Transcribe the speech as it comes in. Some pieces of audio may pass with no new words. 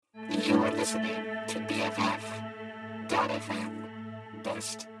You're listening to BFF.FM.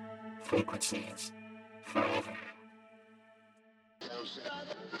 Best frequencies forever.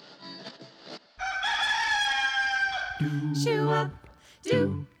 Shoo up,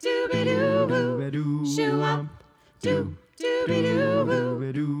 do dooby doo. Shoo up, do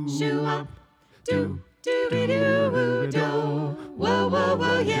dooby doo. Shoo up, do dooby doo. Whoa, whoa,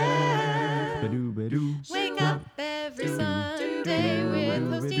 whoa, yeah. Wake up every Sunday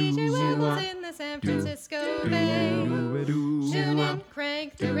with host DJ Webbles in the San Francisco Bay. Tune in,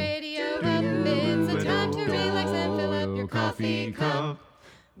 crank the radio up. It's a time to relax and fill up your coffee cup.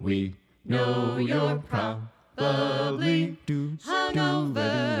 We know you're probably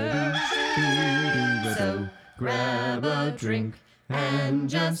hungover, so grab a drink and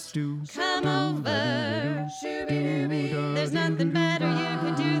just come over. There's nothing better you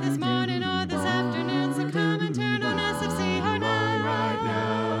can do this morning or this afternoon, so come and turn on SFC or not. right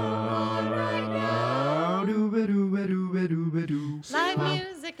now. Live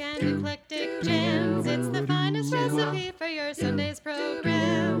music and eclectic jams, it's the finest recipe for your Sunday's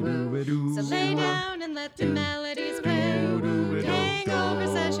program. So lay down and let the melodies play. Hangover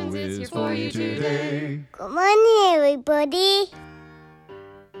Sessions is here for you today. Good morning, everybody.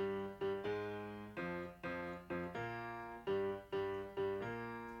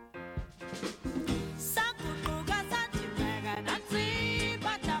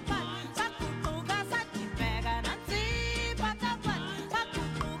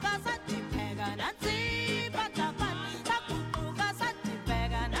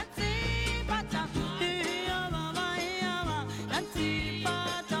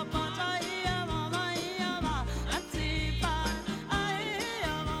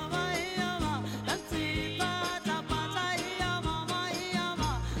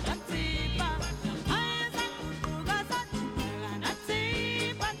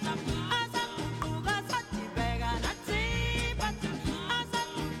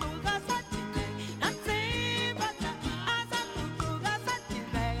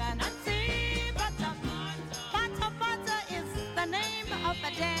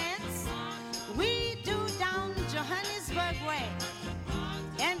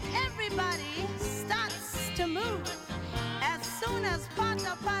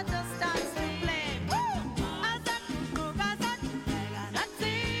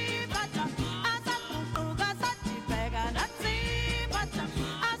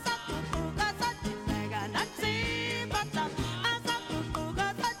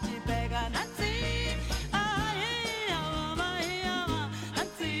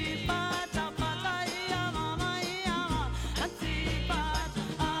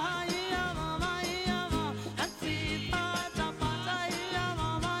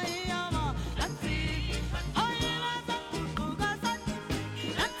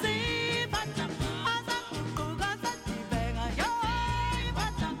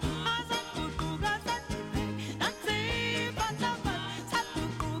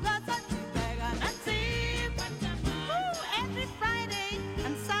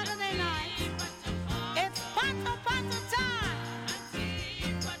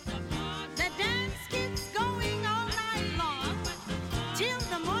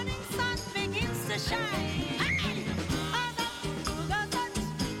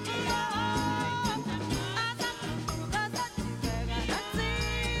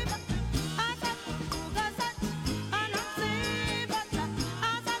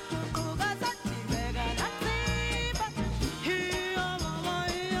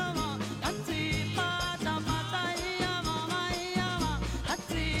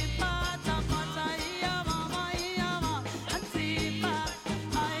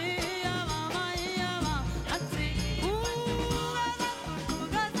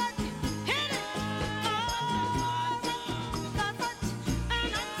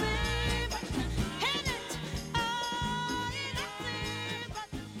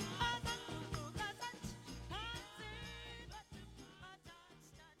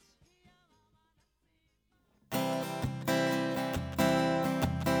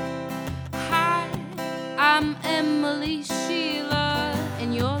 I'm Emily Sheila,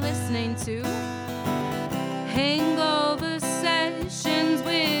 and you're listening to Hangover Sessions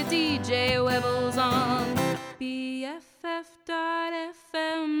with DJ Webbles on BFF.FM,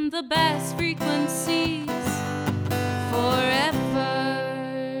 the best frequencies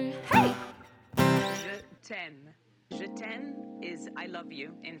forever. Hey! Je t'aime. Je t'aime is I love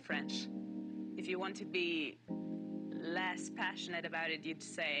you in French. If you want to be less passionate about it, you'd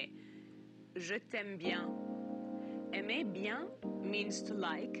say je t'aime bien. Aimer bien means to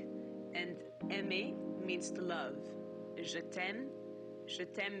like, and aimer means to love. Je t'aime, Je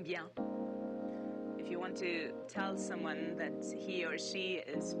t'aime bien. If you want to tell someone that he or she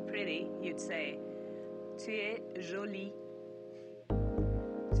is pretty, you'd say, tu es jolie.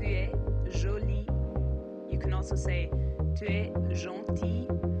 Tu es jolie. You can also say, tu es gentil,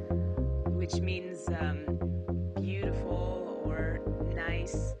 which means beautiful or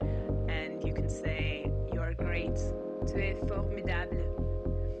nice. And you can say, you're great. Tu es formidable.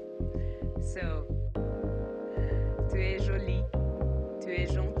 So, tu es jolie. Tu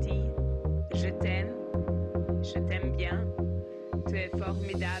es gentil. Je t'aime bien. Tu es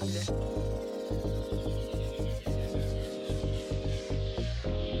formidable.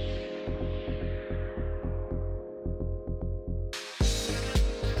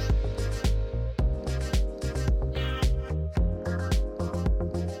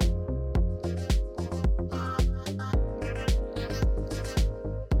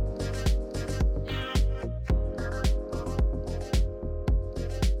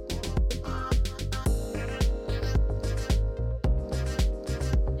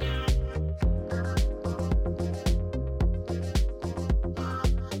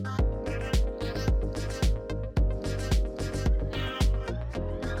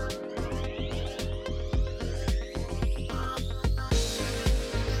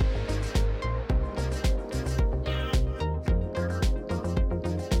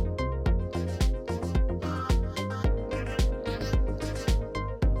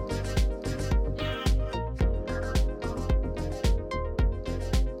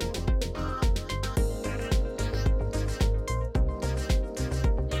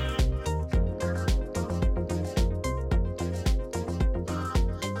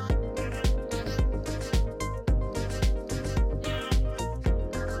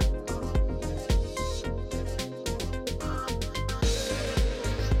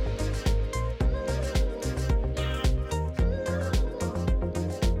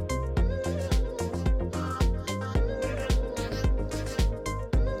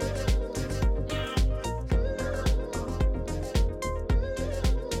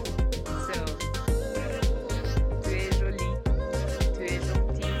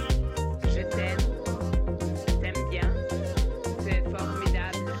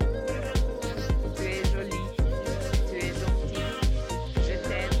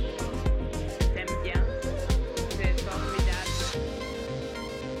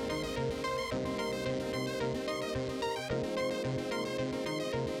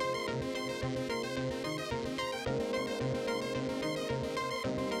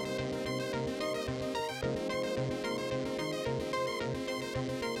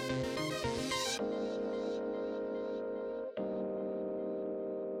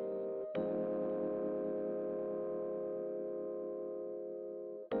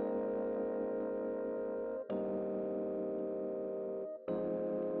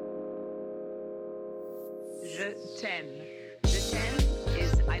 Je t'aime. Je t'aime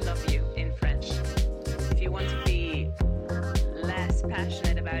is I love you in French. If you want to be less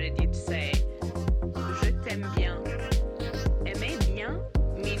passionate about it, you'd say je t'aime bien. Aimer bien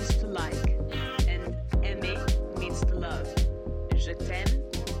means to like, and aimer means to love. Je t'aime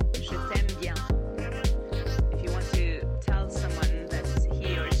bien. If you want to tell someone that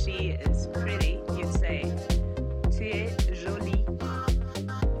he or she is pretty, you'd say tu es jolie.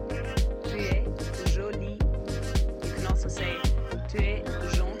 Tu es jolie. You can also say tu es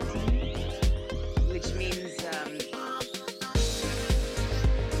gentil, which means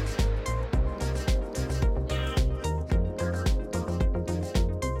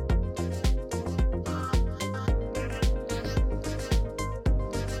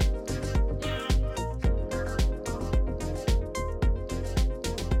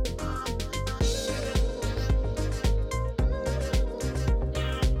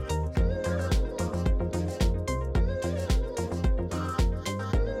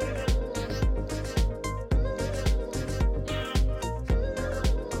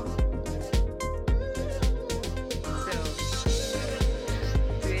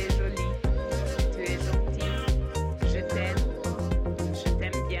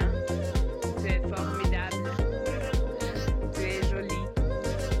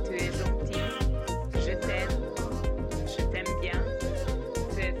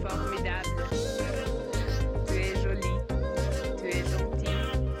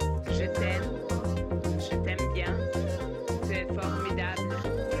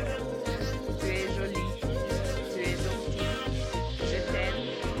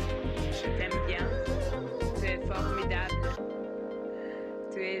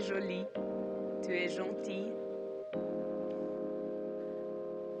jolie, tu es gentil.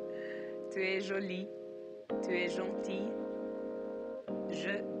 Tu es jolie, tu es gentil.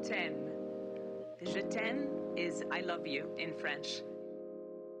 t'aime. Je t'aime is I love you in French.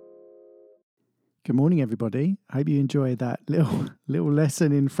 Good morning, everybody. I hope you enjoyed that little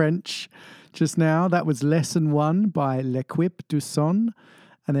lesson in French just now. That was lesson 1 by L'Equipe du Son.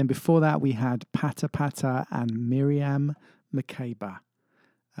 And then before that, we had Pata Pata and Miriam Makeba.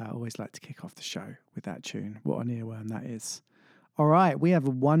 I always like to kick off the show with that tune. What an earworm that is. All right, we have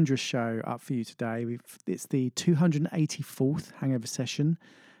a wondrous show up for you today. It's the 284th Hangover session.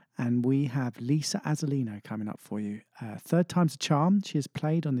 And we have Lisa Azzolino coming up for you. Third time's a charm. She has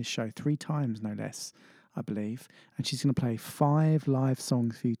played on this show 3 times, no less, I believe. And she's going to play 5 live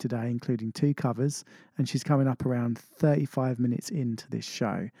songs for you today, including 2 covers. And she's coming up around 35 minutes into this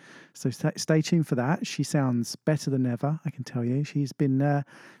show. So stay tuned for that. She sounds better than ever, I can tell you. She's been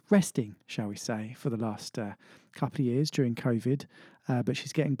resting, shall we say, for the last couple of years during COVID. But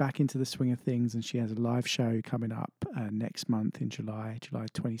she's getting back into the swing of things, and she has a live show coming up next month in July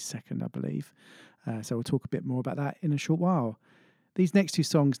 22nd, I believe. So we'll talk a bit more about that in a short while. These next 2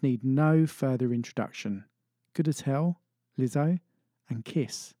 songs need no further introduction. Good as Hell, Lizzo, and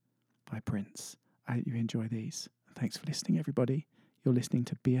Kiss by Prince. I hope you enjoy these. And thanks for listening, everybody. You're listening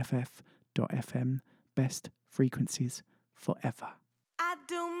to BFF.FM, best frequencies forever. I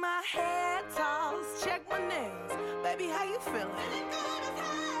do my hair toss, check my nails. Baby, how you feeling?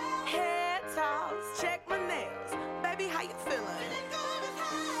 Hair toss, check my nails. Baby, how you feeling?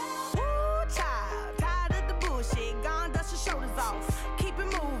 Woo, child, tired of the bullshit. Gone, dust your shoulders off. Keep it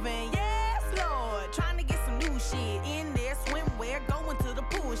moving, yes, Lord. Trying to get some new shit in there. Swimwear, going to the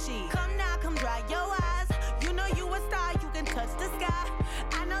pool shit. Come now, come dry your eyes. You know you a star, you can touch the sky.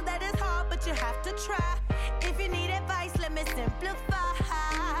 I know that it's hard, but you have to try. If you need advice, let me simplify.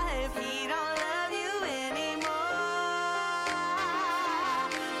 If he don't love you anymore,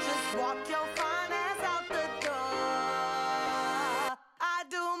 just walk your fine ass out the door. I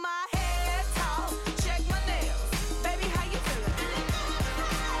do my hair talk, check my nails. Baby, how you feeling?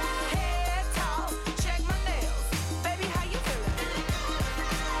 Hair talk, check my nails. Baby, how you feeling?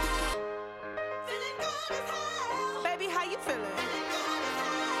 Feeling good as hell. Baby, how you feeling?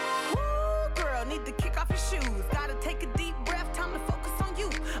 Woo, girl, need to kick off your shoes. Gotta take a deep breath, time to focus on you.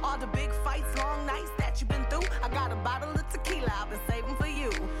 All the big fights, long nights that you've been through. I got a bottle of tequila I've been saving for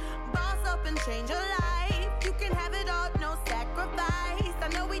you. Boss up and change your life. You can have it all, no sacrifice. I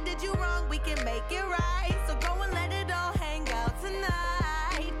know we did you wrong, we can make it right. So go and let it all hang out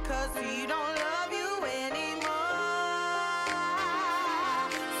tonight. Cause he don't love you anymore.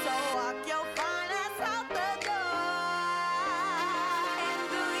 So walk your fine ass out the door. And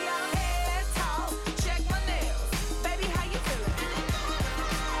do your hair talk, check my nails. Baby, how you feeling?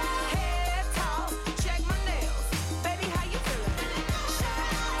 Hair talk, check my nails. Baby, how you feeling?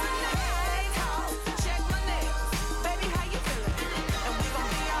 Hair talk, check my nails. Baby, how you feeling? And we gon'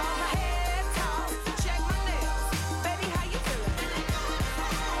 be all hair talk, check my nails. Baby, how you feeling?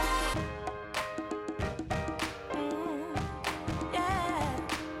 Yeah.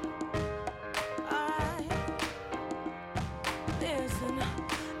 Alright. Listen,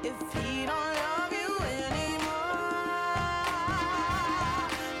 if he don't love you anymore,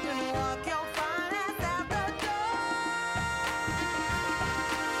 then walk your fine ass out the door.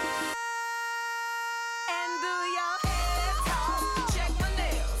 And do your hair talk, check my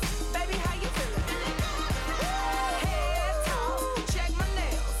nails. Baby, how you feeling? Hair talk, check my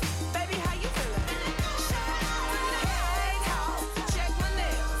nails. Baby, how you feeling? Hair talk, check my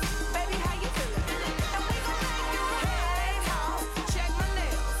nails. Baby, how you feeling? And we gon' make it right. Hair talk, check my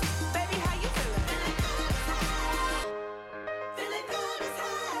nails. Baby, how you feeling? Feeling good as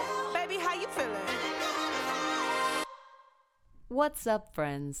hell. Baby, how you feeling? What's up,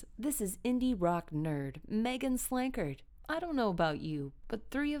 friends? This is indie rock nerd Megan Slankard. I don't know about you, but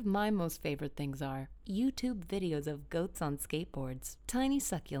 3 of my most favorite things are YouTube videos of goats on skateboards, tiny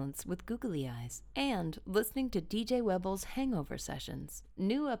succulents with googly eyes, and listening to DJ Webble's Hangover sessions.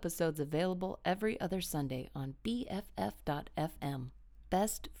 New episodes available every other Sunday on BFF.FM.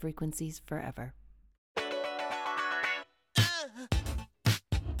 Best frequencies forever.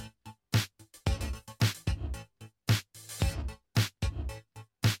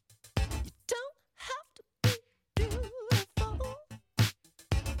 Don't have to be beautiful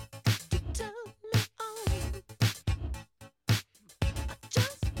to turn me on. I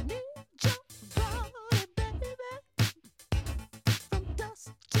just need your body, baby, from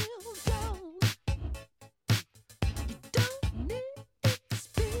dusk till dawn. You don't need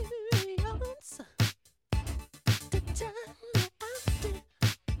experience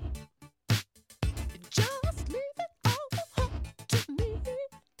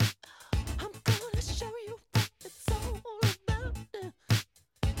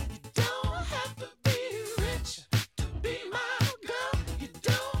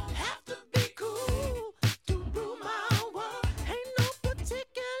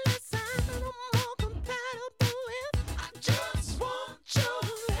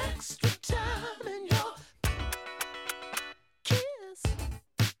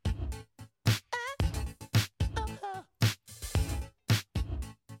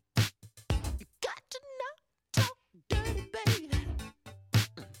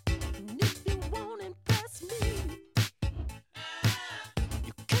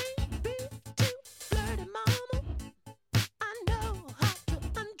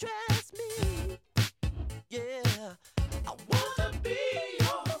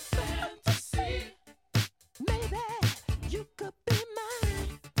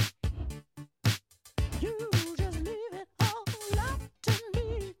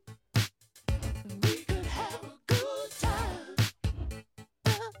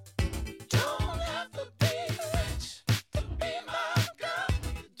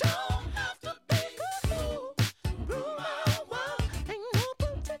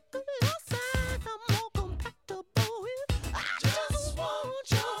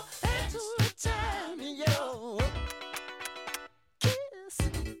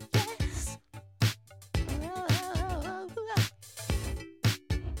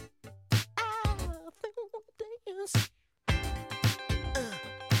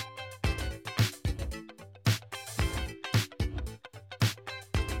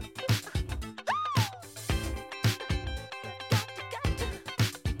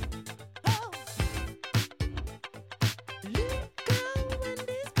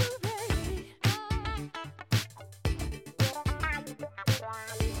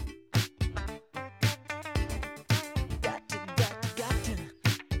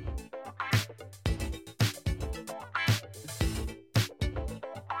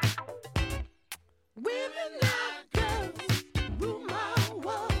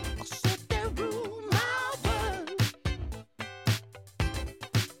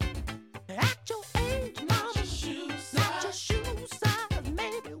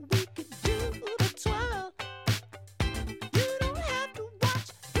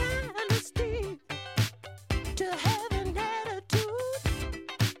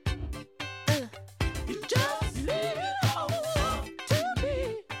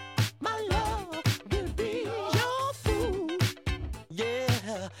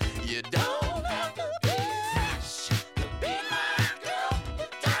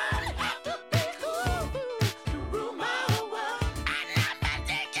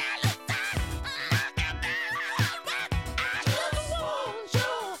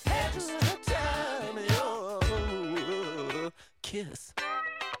Kiss.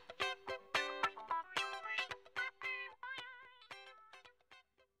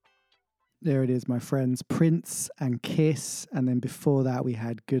 There it is, my friends. Prince and Kiss. And then before that, we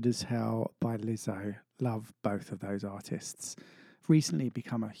had Good As Hell by Lizzo. Love both of those artists. Recently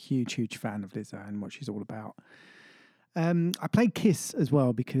become a huge fan of Lizzo and what she's all about. I played Kiss as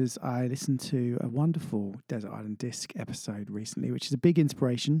well because I listened to a wonderful Desert Island Disc episode recently, which is a big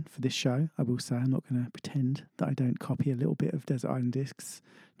inspiration for this show. I will say, I'm not going to pretend that I don't copy a little bit of Desert Island Discs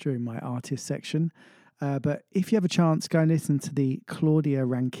during my artist section. But if you have a chance, go and listen to the Claudia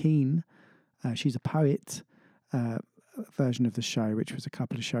Rankine, she's a poet, version of the show, which was a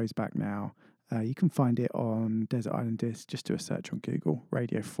couple of shows back now. You can find it on Desert Island Disc. Just do a search on Google,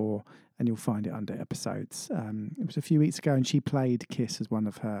 Radio 4, and you'll find it under episodes. It was a few weeks ago, and she played Kiss as one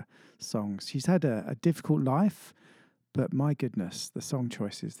of her songs. She's had a difficult life, but my goodness, the song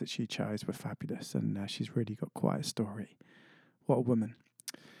choices that she chose were fabulous, and she's really got quite a story. What a woman.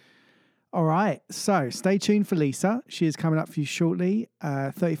 All right, so stay tuned for Lisa. She is coming up for you shortly.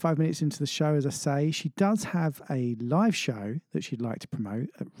 35 minutes into the show, as I say. She does have a live show that she'd like to promote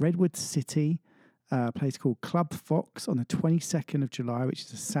at Redwood City, a place called Club Fox on the 22nd of July, which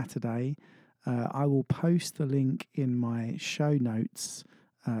is a Saturday. I will post the link in my show notes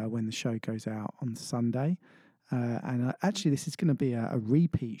when the show goes out on Sunday. And actually, this is going to be a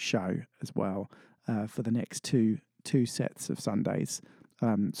repeat show as well for the next two sets of Sundays.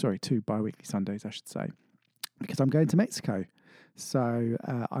 2 bi-weekly Sundays, I should say, because I'm going to Mexico. So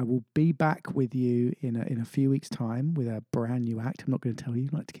I will be back with you in a few weeks' time with a brand new act. I'm not going to tell you.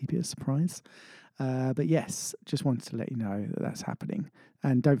 I like to keep it a surprise. But yes, just wanted to let you know that that's happening.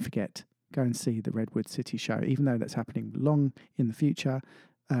 And don't forget, go and see the Redwood City show. Even though that's happening long in the future,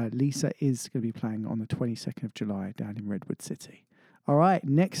 Lisa is going to be playing on the 22nd of July down in Redwood City. All right,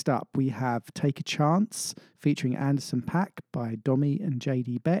 next up we have Take a Chance featuring Anderson .Paak by Domi and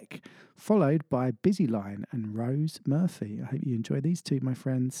JD Beck, followed by Busy Line and Rose Murphy. I hope you enjoy these two, my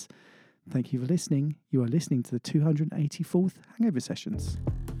friends. Thank you for listening. You are listening to the 284th Hangover Sessions.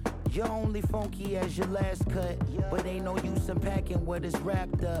 You're only funky as your last cut, but ain't no use in packing what is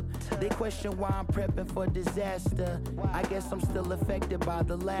wrapped up. They question why I'm prepping for disaster. I guess I'm still affected by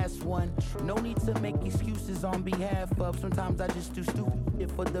the last one. No need to make excuses on behalf of. Sometimes I just do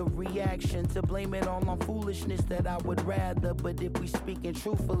stupid for the reaction. To blame it all on foolishness that I would rather. But if we speaking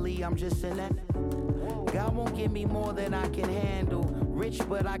truthfully, I'm just an God won't give me more than I can handle. Rich,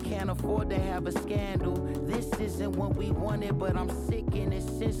 but I can't afford to have a scandal. This isn't what we wanted, but I'm sick and it's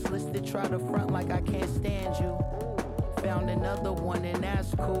senseless to try to front like I can't stand you. Found another one and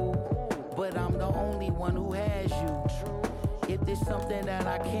that's cool, but I'm the only one who has you. If there's something that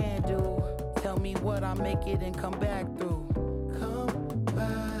I can do, tell me what, I'll make it and come back through. Come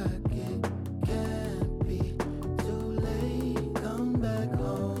back, it can't be too late. Come back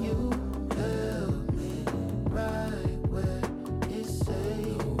home, you held me right where it's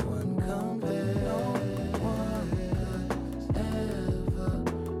safe. No one come back, no one ever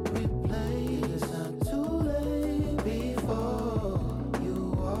replay. It's not too late before you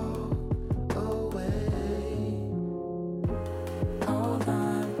walk away. Hold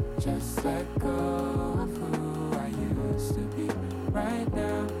on, just let go of who I used to be. Right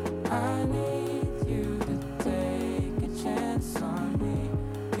now, I need you to take a chance on me.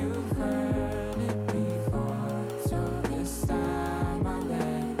 You've heard it before, so this time I'll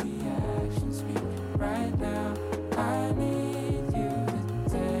let the action speak. Right now, I need you to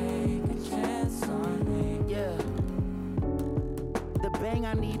take a chance on me. Yeah. The bang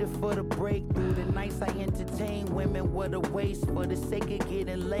I needed for the breakthrough. The nights I entertain women, what a waste. For the sake of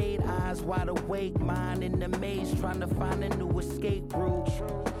getting laid, eyes wide awake, mind in the maze, trying to find a new escape route.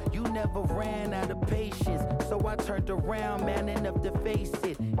 You never ran out of patience, so I turned around, man enough to face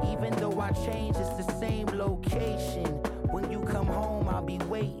it. Even though I changed, it's the same location. When you come home, I'll be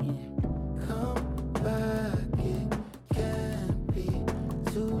waiting. Come back, it can't be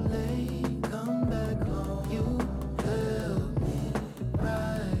too late. Come back home, you held me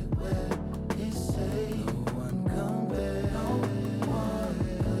right where it's safe. No one come back, no one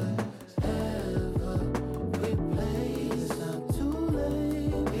could ever replace. It's not too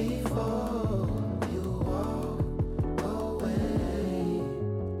late before you walk away.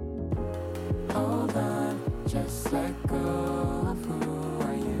 Hold on, just let go of who I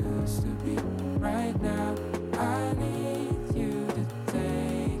used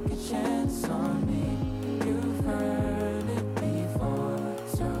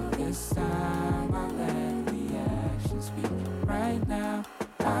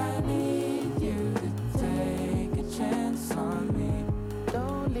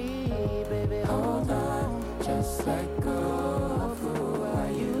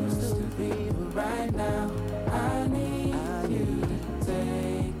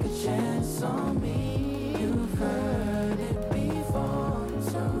chance on me. You've heard it before,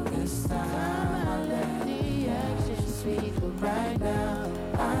 so this time I'll let the action speak. But right now,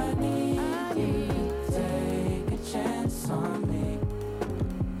 I need you to take a chance on me.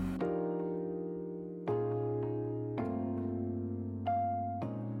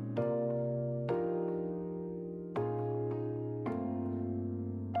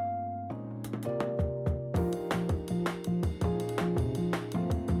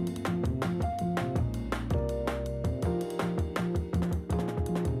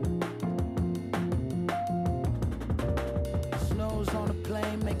 Snows on a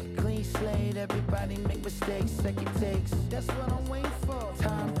plane, make a clean slate. Everybody make mistakes, second takes. That's what I'm waiting for.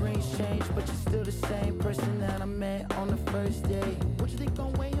 Time brings change, but you're still the same person that I met on the first day. What you think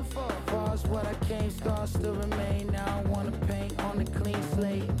I'm waiting for? Far as what I came, scars still remain. Now I wanna paint on a clean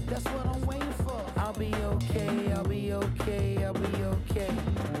slate. That's what I'm waiting for. I'll be okay, I'll be okay, I'll be okay.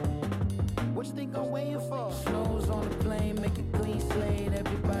 What you think I'm waiting for? Snows on the plane, make a clean slate.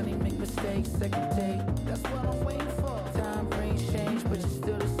 Everybody make mistakes, second take. That's what I'm waiting for. Time brings change, but you're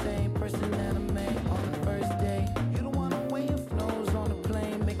still the same person that I met on the first day. You the one I'm waiting for. Snows on the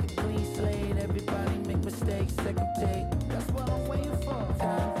plane, make a clean slate. Everybody make mistakes, second take. That's what I'm waiting for.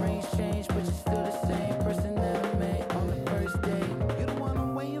 Time brings change, but you're still the same person that I met on the first day. You the one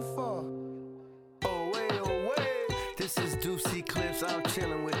I'm waiting for. Oh wait, this is Deucey Clips. I'm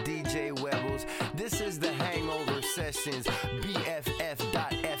chilling with DJ Webbles. This is the Hangover Sessions,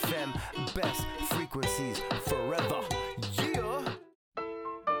 BFF.FM, best frequencies forever. Yeah.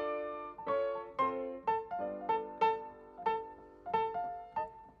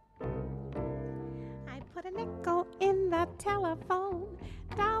 I put a nickel in the telephone,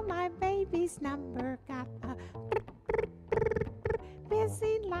 dial my baby's number, got a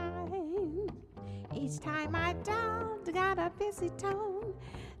busy line. Each time I dialed, got a busy tone,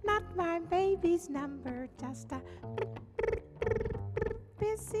 not my baby's number, just a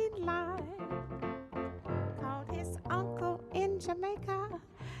busy line. Called his uncle in Jamaica,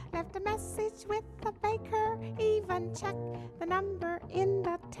 left a message with the baker, even checked the number in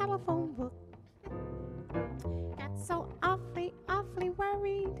the telephone book. Got so awfully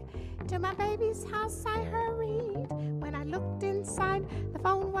worried, to my baby's house I hurried. When I looked inside, the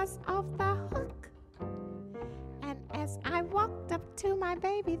phone was off the hook. And as I walked up to my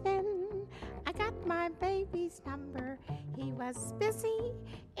baby then, I got my baby's number. He was busy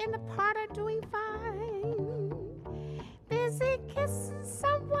in the parlor doing fine, busy kissing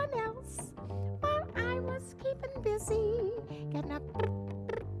someone else, while I was keeping busy, getting a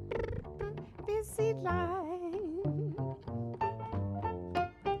busy line.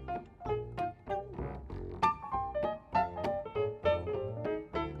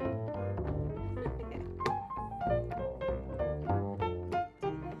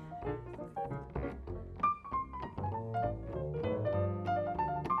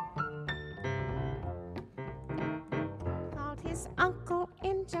 His uncle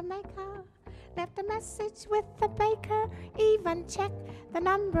in Jamaica, left a message with the baker, even checked the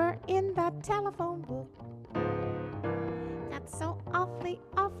number in the telephone book. Got so awfully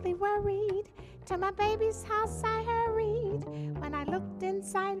worried, to my baby's house I hurried. When I looked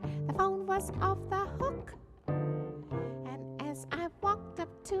inside, the phone was off the hook. And as I walked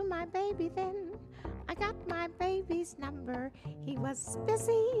up to my baby then, I got my baby's number. He was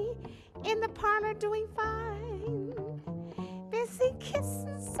busy in the parlor doing fine, busy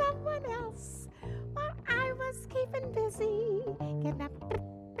kissing someone else, while I was keeping busy, getting a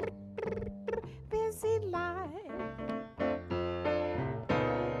busy life.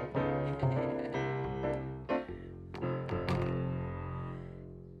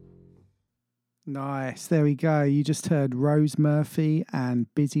 Nice. There we go. You just heard Rose Murphy and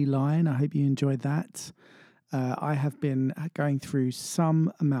Busy Line. I hope you enjoyed that. I have been going through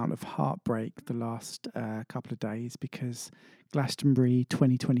some amount of heartbreak the last couple of days because Glastonbury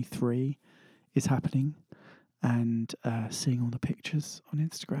 2023 is happening, and seeing all the pictures on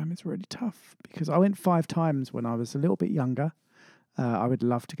Instagram is really tough because I went 5 times when I was a little bit younger. I would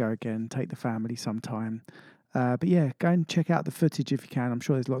love to go again, take the family sometime. But yeah, go and check out the footage if you can. I'm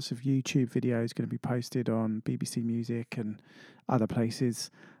sure there's lots of YouTube videos going to be posted on BBC Music and other places.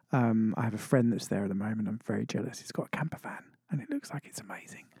 I have a friend that's there at the moment. I'm very jealous. He's got a camper van and it looks like it's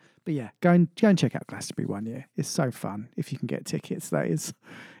amazing. But yeah, go and check out Glastonbury one year. It's so fun if you can get tickets. That is,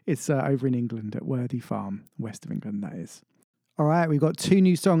 it's over in England at Worthy Farm, west of England. That is. All right, we've got 2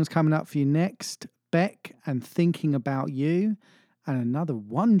 new songs coming up for you next: Beck and Thinking About You, and another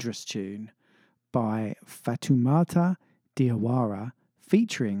wondrous tune by Fatoumata Diawara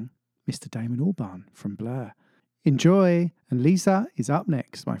featuring Mr. Damon Albarn from Blur. Enjoy, and Lisa is up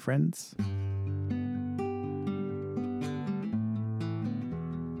next, my friends.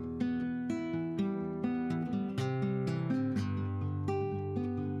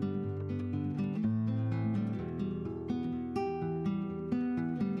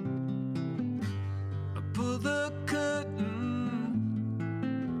 the curtain,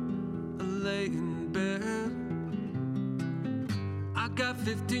 I lay in bed. I got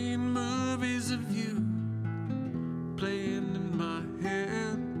 15 movies of you playing in my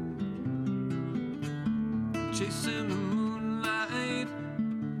head, chasing the moonlight,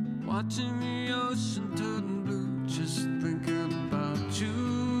 watching the ocean turn blue, just thinking about you.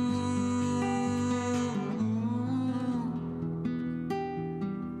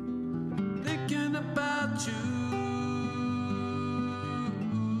 Thinking about you.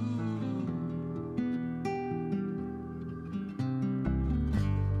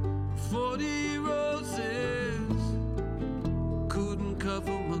 40 roses couldn't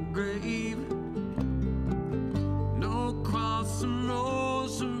cover my grave. No cross and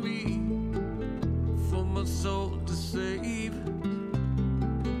rosary for my soul to save.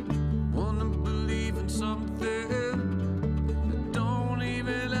 Wanna believe in something that don't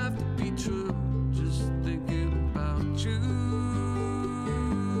even have to be true. Just thinking about you.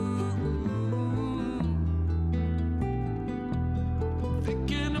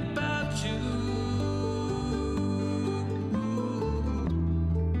 Thinking about you.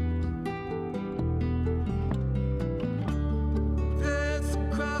 There's a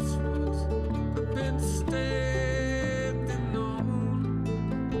crossroads I've been standing on.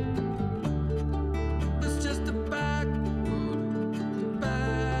 It's just a back road to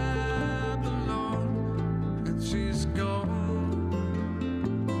Babylon, and she's gone,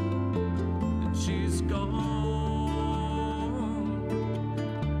 and she's gone.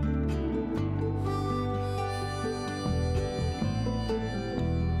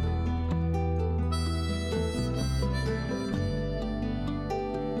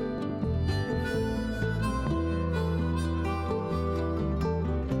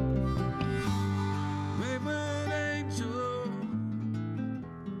 Wayward angel,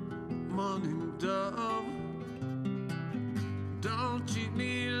 morning dove, don't treat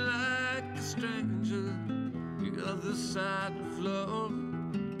me like a stranger. The other side of love,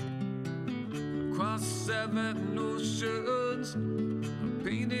 across 7 oceans, I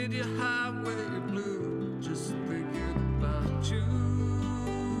painted your highway blue, just thinking about you.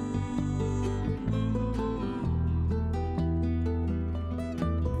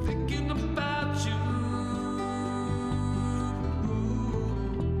 Thinking about you.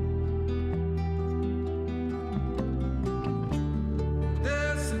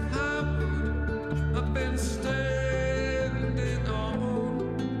 There's a highway I've been standing on.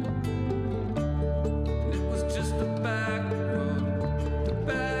 It was just a back road to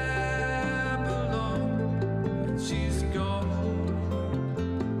Babylon, and she's gone.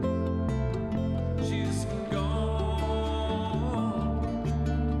 She's gone.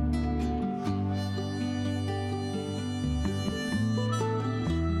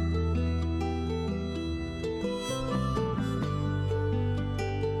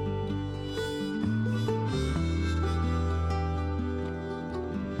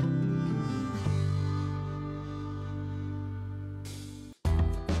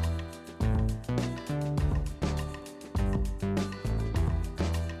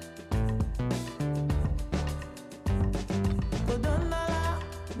 Kodonala,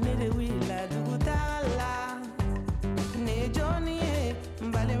 ne de wila dugutala, ne Johnny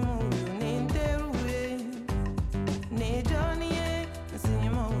mbale muyo ne nteruwe, ne Johnny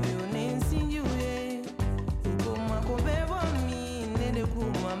nsinyima uyo ne nsinjuwe, ukoma kobebo mi ne de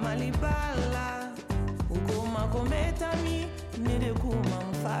kuma malibala, ukoma kometa mi ne de kuma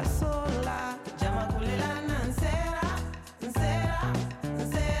mfasola, jama kulela na nsera, nsera,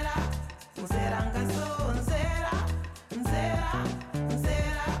 nsera, nsera ngaso, nsera, nsera,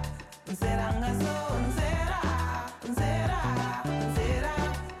 nsera, nsera ngaso, nsera, nsera, nsera,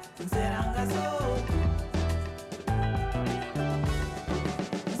 nsera ngaso,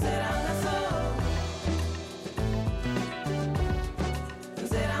 nsera ngaso,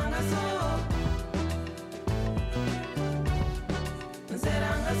 nsera ngaso, nsera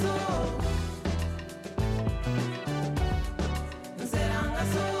ngaso, nsera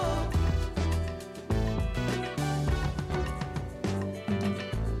ngaso.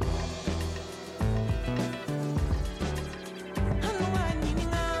 Hanua nyini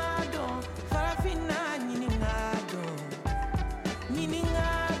ngado, farafina nyini ngado,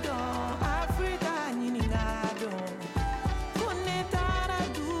 Afrika nyini ngado, konetara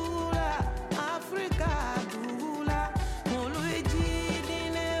dula, Afrika dula, molu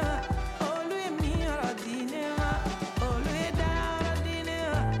ejidine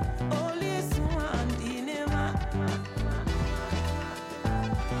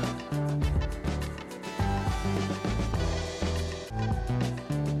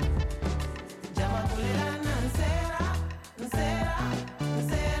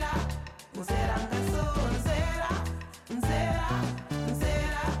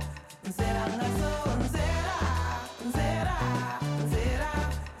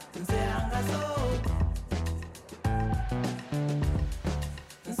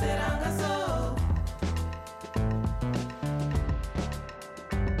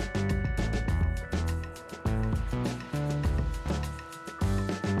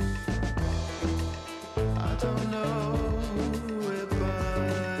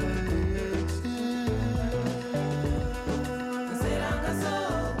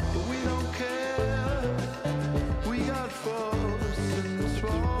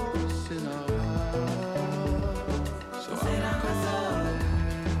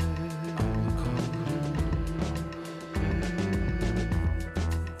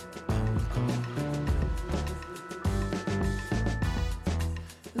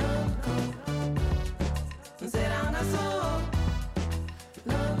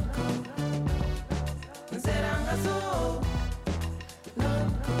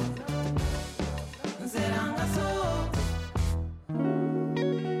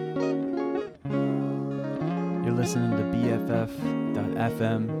You're listening to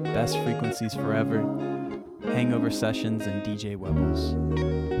BFF.FM, Best Frequencies Forever, Hangover Sessions, and DJ Webbles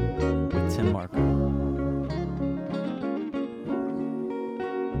with Tim Marco.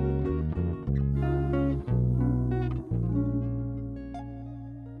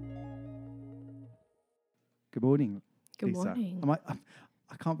 Good morning, Good Lisa. morning.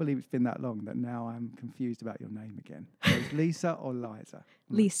 I can't believe it's been that long that now I'm confused about your name again. So it's Lisa or Liza?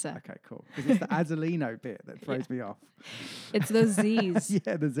 Lisa. Okay, cool. Because it's the Azzolino bit that throws me off. It's those Z's.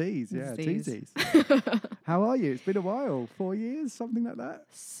 Yeah, the Z's. Yeah, Z's. 2 Z's. How are you? It's been a while. 4 years, something like that?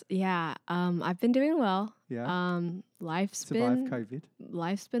 Yeah, I've been doing well. Yeah. Life's Survived COVID.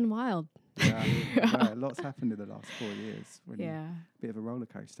 Life's been wild. Yeah. Yeah, lots happened in the last 4 years. Yeah. Bit of a roller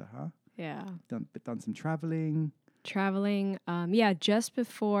coaster, huh? Yeah. Done some traveling. Yeah, just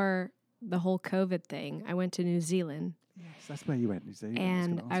before the whole COVID thing, I went to New Zealand. Yes, that's where you went, New Zealand.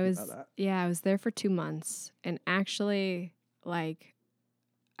 And I was there for 2 months. And actually, I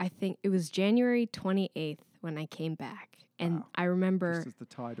think it was January 28th when I came back. And I remember just as the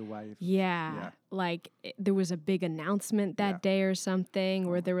tidal wave. Yeah. There was a big announcement that day or something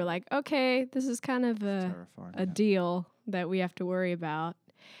where they were like, okay, this is kind of a deal that we have to worry about.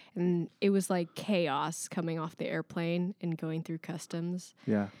 And it was like chaos coming off the airplane and going through customs.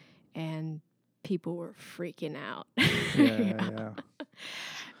 Yeah. And people were freaking out. Yeah.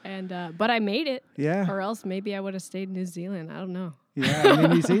 And but I made it. Yeah. Or else maybe I would have stayed in New Zealand. I don't know. Yeah, I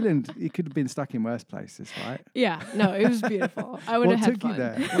mean, New Zealand, you could have been stuck in worse places, right? Yeah, no, it was beautiful. I would have had fun.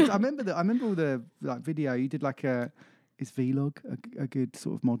 What took you there? I remember all the video. You did is vlog a good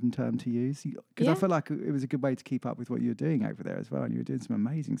sort of modern term to use? Because I felt like it was a good way to keep up with what you were doing over there as well, and you were doing some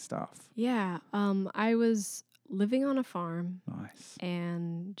amazing stuff. Yeah, I was living on a farm. Nice.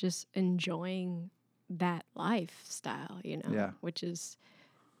 And just enjoying that lifestyle, which is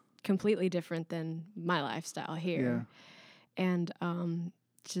completely different than my lifestyle here. Yeah. And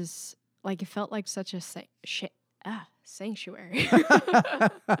just it felt like such a sanctuary.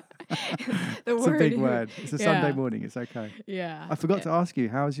 It's a big word. It's a Sunday morning. It's okay. Yeah. I forgot to ask you,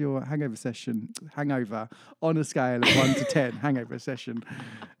 how's your hangover on a scale of 1 to 10? Hangover session.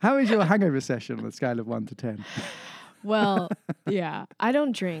 How is your hangover session on a scale of 1 to 10? Well, yeah, I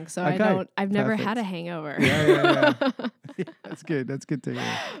don't drink, so Okay, I've never had a hangover. Yeah. That's good. That's good to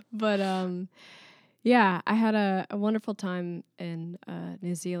hear. But yeah, I had a wonderful time in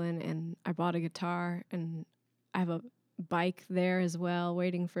New Zealand, and I bought a guitar, and I have a bike there as well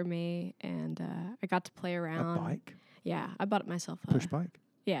waiting for me, and I got to play around. A bike? Yeah, I bought it myself. Push bike?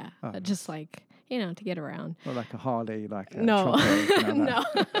 Yeah, just to get around. Or like a Harley, like a no, trolley, no,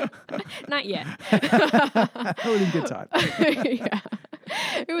 not yet. Holding good time. Yeah,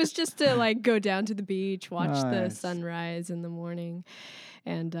 it was just to go down to the beach, watch the sunrise in the morning,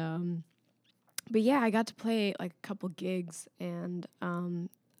 and but yeah, I got to play a couple gigs, and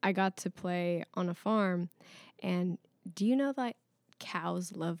I got to play on a farm. And do you know that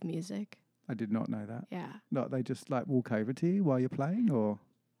cows love music? I did not know that. Yeah. Not they just walk over to you while you're playing, or?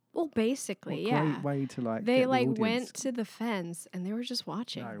 Well, basically, yeah. Great way to They get the audience. went to the fence and they were just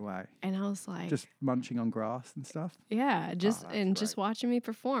watching. No way. And I was like, just munching on grass and stuff. Yeah, just watching me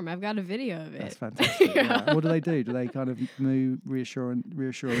perform. I've got a video of it. That's fantastic. Yeah. What do they do? Do they kind of move reassuring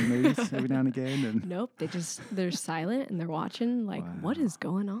moves every now and again? And nope, they're silent and they're watching what is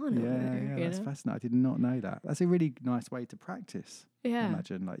going on over there. Yeah, that's fascinating. I did not know that. That's a really nice way to practice. Yeah. I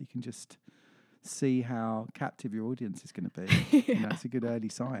imagine you can just see how captive your audience is going to be. Yeah. It's a good early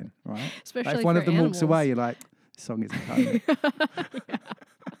sign, right? Especially if one of them animals. walks away, you're like, this song isn't coming.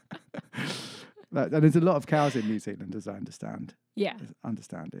 And there's a lot of cows in New Zealand, as I understand. Yeah.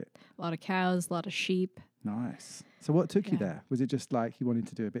 Understand it. A lot of cows, a lot of sheep. Nice. So what took you there? Was it just you wanted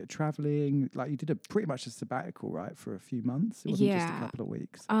to do a bit of traveling? You did pretty much a sabbatical, right, for a few months? It wasn't just a couple of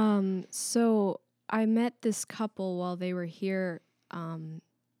weeks. So I met this couple while they were here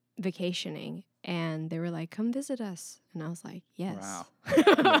vacationing, and they were like, come visit us. And I was like, yes. Wow.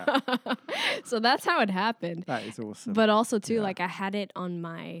 Yeah. So that's how it happened. That is awesome. But also, too, I had it on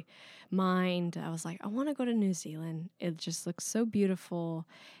my mind. I was like, I want to go to New Zealand. It just looks so beautiful.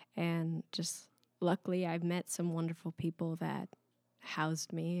 And just luckily, I've met some wonderful people that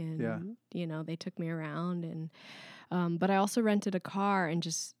housed me. And, they took me around. And but I also rented a car and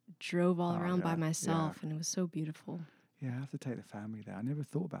just drove all around by myself. And it was so beautiful. Yeah, I have to take the family there. I never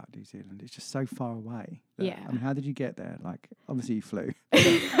thought about New Zealand. It's just so far away. Yeah. I mean, how did you get there? Obviously you flew.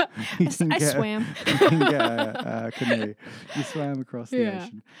 I swam. You didn't get a canoe. You swam across the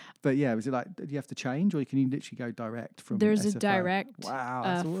ocean. But was it do you have to change, or can you literally go direct from There's SFO? A direct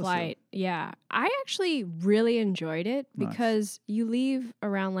awesome. flight. Yeah. I actually really enjoyed it because you leave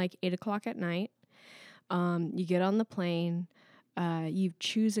around 8 o'clock at night. You get on the plane. You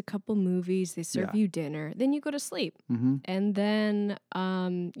choose a couple movies. They serve you dinner. Then you go to sleep. And then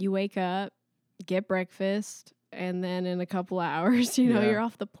you wake up, get breakfast, and then in a couple hours, you're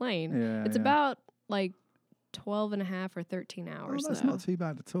off the plane. It's about like 12 and a half or 13 hours. Oh, that's not too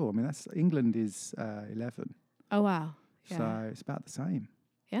bad at all. I mean, England is 11. Oh, wow. Yeah. So it's about the same.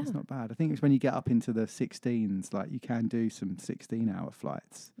 Yeah. It's not bad. I think it's when you get up into the 16s, like you can do some 16-hour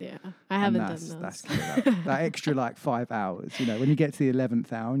flights. Yeah. I haven't done those. That's good. That extra like 5 hours, when you get to the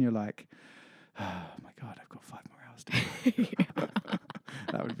 11th hour and you're like, oh my God, I've got 5 more hours to go.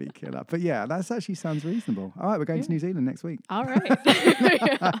 That would be killer. But yeah, that actually sounds reasonable. All right, we're going to New Zealand next week. All right.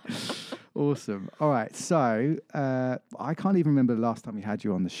 Awesome. All right. So I can't even remember the last time we had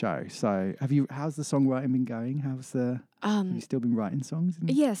you on the show. So how's the songwriting been going? Have you still been writing songs?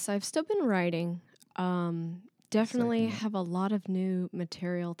 Yes, I've still been writing. Definitely have a lot of new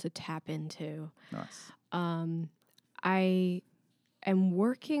material to tap into. Nice. I am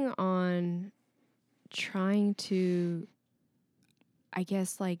working on trying to, I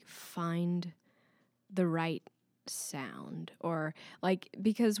guess, like find the right sound, or like,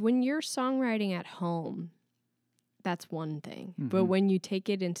 because when you're songwriting at home, that's one thing, but when you take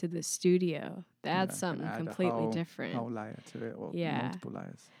it into the studio, that's something completely different. Whole layer to it, or multiple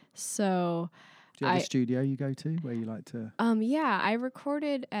layers. So do you have a studio you go to where you like to? I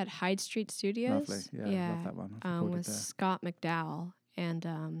recorded at Hyde Street Studios. Lovely. Yeah, love that one. With Scott McDowell,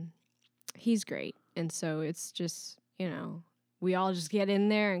 and he's great. And so it's just, we all just get in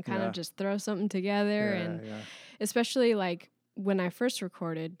there and kind of just throw something together. And especially like when I first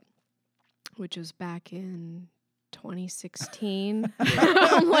recorded, which was back in 2016.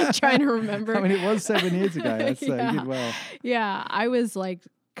 I'm like trying to remember. I mean, it was 7 years ago, so you did well. Yeah, I was like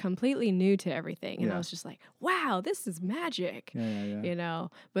completely new to everything. And I was just like, wow, this is magic. Yeah.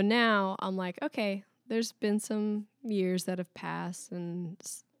 But now I'm like, okay, there's been some years that have passed. And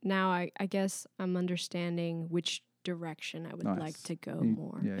now I guess I'm understanding which direction I would like to go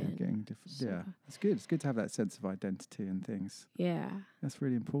more. Yeah, you're getting different. So. Yeah, it's good. It's good to have that sense of identity and things. Yeah. That's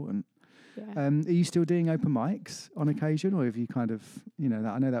really important. Yeah. Are you still doing open mics on occasion, or have you kind of,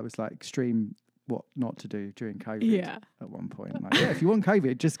 I know that was like extreme what not to do during COVID at one point. Like, if you want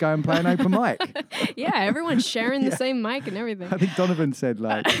COVID, just go and play an open mic. Yeah, everyone's sharing the same mic and everything. I think Donovan said,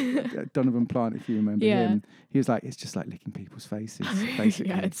 like, Donovan Plant, if you remember him, he was like, it's just like licking people's faces,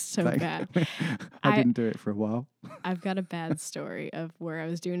 basically. Yeah, it's so bad. I didn't do it for a while. I've got a bad story of where I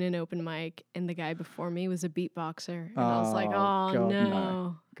was doing an open mic and the guy before me was a beatboxer. And I was like, oh, God,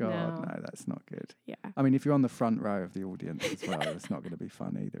 no. God, no, that's not good. Yeah. I mean, if you're on the front row of the audience as well, it's not going to be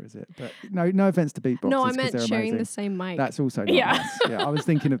fun either, is it? But no offense to beatboxers. No, I meant they're sharing amazing. the same mic. That's also not nice. Yeah, I was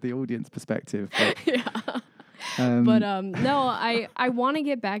thinking of the audience perspective. But, no, I want to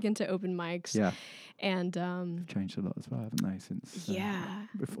get back into open mics. Yeah. And they've changed a lot as well, haven't they, since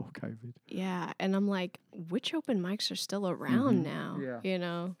before COVID? Yeah, and I'm like, which open mics are still around now?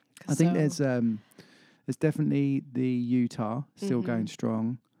 Yeah. I think there's definitely the Utah still going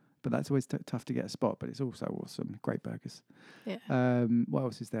strong, but that's always tough to get a spot. But it's also awesome, great burgers. Yeah. What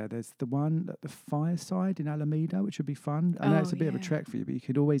else is there? There's the one at the Fireside in Alameda, which would be fun. I know it's a bit of a trek for you, but you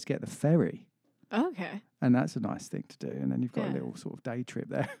could always get the ferry. Okay. And that's a nice thing to do. And then you've got a little sort of day trip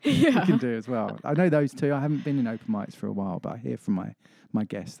there you can do as well. I know those two. I haven't been in open mics for a while, but I hear from my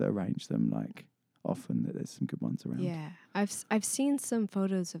guests that arrange them like often that there's some good ones around. Yeah. I've seen some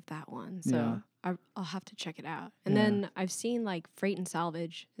photos of that one. So I'll have to check it out. And then I've seen like Freight and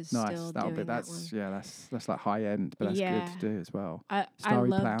Salvage is still doing that one. Yeah, that's like high end, but that's good to do as well. I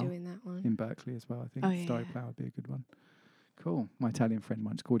love Plow doing that one. in Berkeley as well, I think. Starry Plow would be a good one. Cool. My Italian friend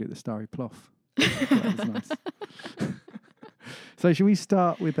once called it the Starry Plough. That was nice. So should we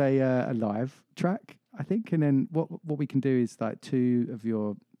start with a live track, I think? And then what we can do is like 2 of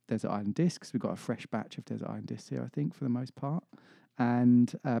your Desert Island discs. We've got a fresh batch of Desert Island discs here, I think, for the most part.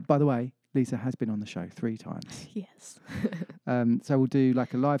 And by the way, Lisa has been on the show 3 times. Yes. So we'll do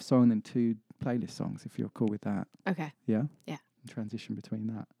like a live song and then 2 playlist songs, if you're cool with that. Okay. Yeah? Yeah. And transition between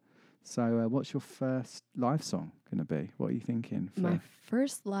that. So what's your first live song going to be? What are you thinking? My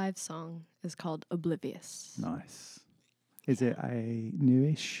first live song is called Oblivious. Nice. Is it a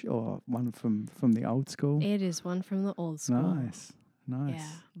newish or one from the old school? It is one from the old school. Nice. Yeah,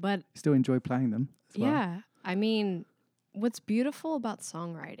 but still enjoy playing them as well. Yeah. I mean, what's beautiful about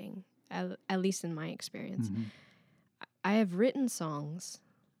songwriting, at least in my experience, I have written songs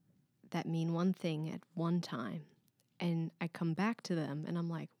that mean one thing at one time. And I come back to them and I'm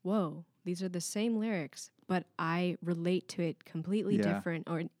like, whoa, these are the same lyrics, but I relate to it completely different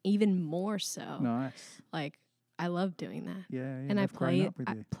or even more so. Nice. Like, I love doing that. Yeah, and I they've grown up with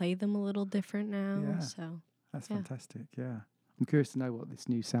you. play them a little different now. Yeah. So That's fantastic. Yeah. I'm curious to know what this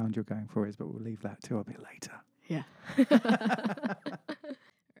new sound you're going for is, but we'll leave that till a bit later. yeah.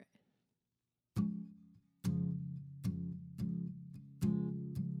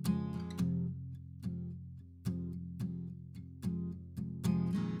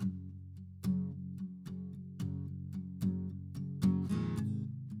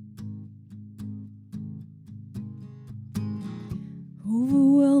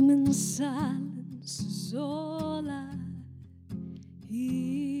 Overwhelming silence is all I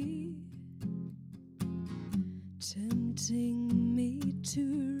hear, tempting me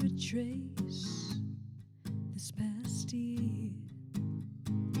to retrace this past year.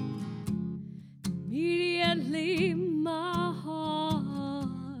 Immediately my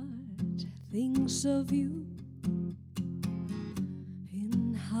heart thinks of you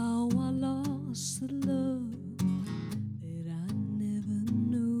and how I lost the love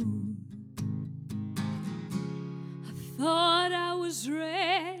thought I was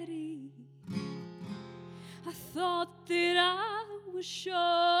ready. I thought that I was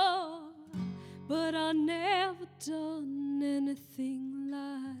sure, but I never done anything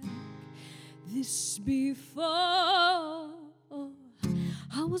like this before. I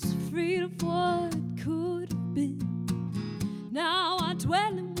was afraid of what could have been. Now I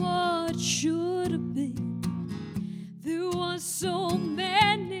dwell in what should have been. There were so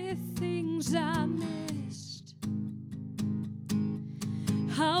many things I missed.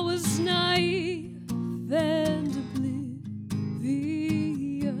 I was naive and oblivious.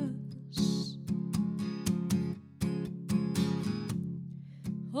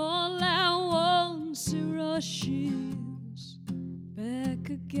 All I want to rush is back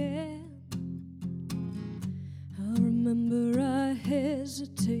again. I remember I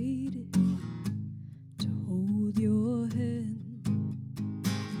hesitated to hold your hand.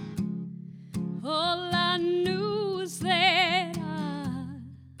 All I knew was that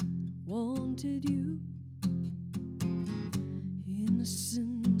wanted you,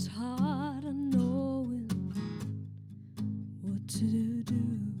 innocent heart unknowing what to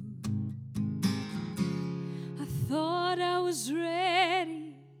do. I thought I was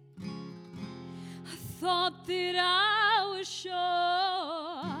ready. I thought that I was sure,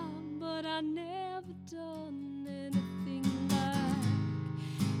 but I never done anything like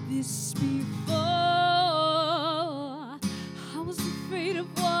this before. I was afraid of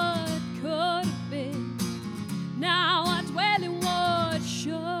what could have been. Now I dwell in what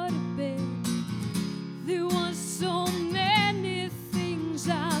should have been. There were so many things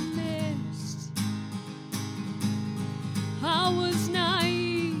I missed. I was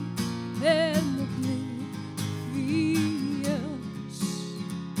naive and oblivious.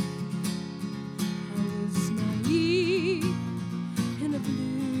 I was naive and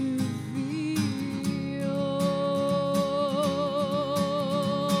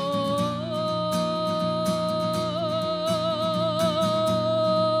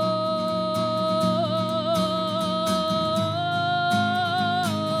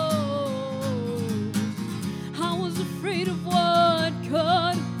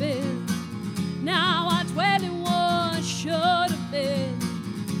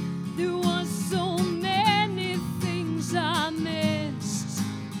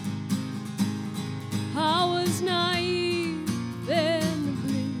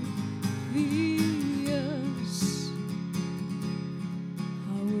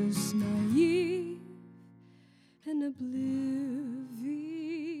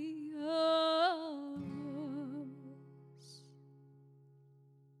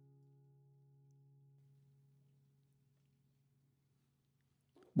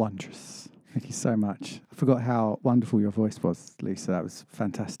Wondrous. Thank you so much. I forgot how wonderful your voice was, Lisa. That was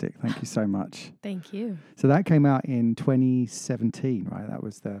fantastic. Thank you so much. Thank you. So that came out in 2017, right? That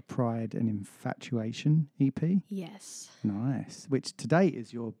was the Pride and Infatuation EP? Yes. Nice. Which to date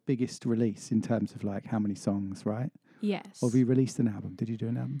is your biggest release in terms of like how many songs, right? Yes. Or have you released an album? Did you do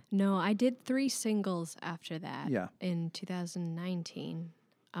an album? No, I did 3 singles after that. Yeah. In 2019.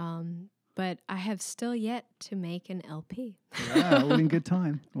 But I have still yet to make an LP. Yeah, all in good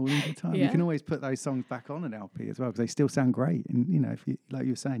time. All in good time. Yeah. You can always put those songs back on an LP as well because they still sound great. And you know, if you, like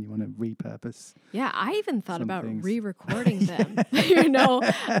you were saying, you want to repurpose. Yeah, I even thought some about things. re-recording them. You know,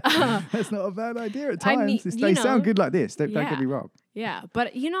 that's not a bad idea at times. They you know, sound good like this. Don't get me wrong. Yeah,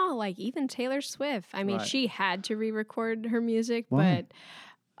 but you know, like even Taylor Swift. I mean, Right. she had to re-record her music, Why? but.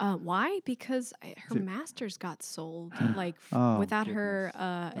 Why? Because her masters got sold, like Oh, without goodness.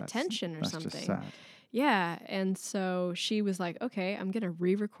 her attention or that's something. Just sad. Yeah, and so she was like, okay, I'm going to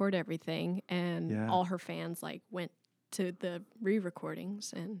re-record everything. And all her fans like went to the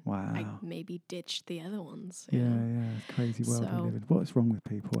re-recordings, and I maybe ditched the other ones. you know? It's crazy world we live in. What's wrong with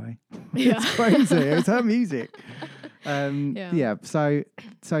people, eh? Yeah. It's crazy. It's her music. So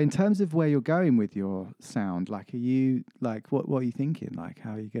in terms of where you're going with your sound, like, are you like, what are you thinking? Like,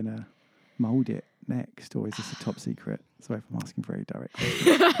 how are you gonna mold it next, or is this a top secret? Sorry if I'm asking very direct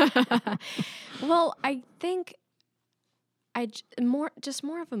questions. Well, I think more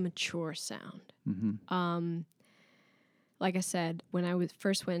of a mature sound. Mm-hmm. Like I said, when I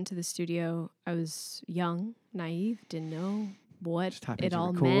first went into the studio, I was young, naive, didn't know what it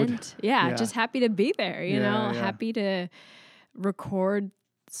all meant. Yeah, just happy to be there, you know, happy to record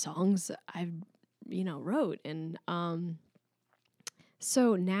songs I wrote. And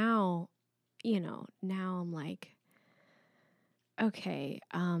so now, I'm like, okay,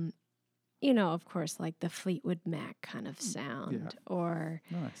 of course, like the Fleetwood Mac kind of sound, or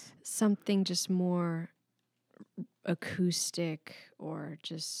something just more acoustic, or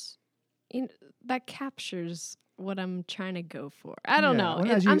just that captures what I'm trying to go for. I don't know.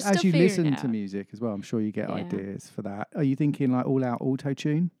 Well, as you listen to music as well, I'm sure you get ideas for that. Are you thinking like all out auto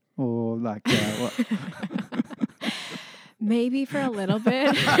tune, or like what? Maybe for a little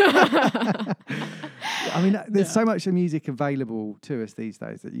bit. I mean, there's so much music available to us these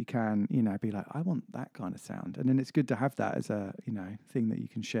days that you can, be like, I want that kind of sound. And then it's good to have that as a, thing that you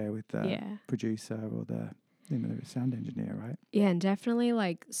can share with the producer or the sound engineer, right? Yeah, and definitely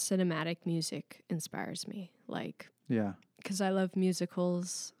like cinematic music inspires me. Like, because I love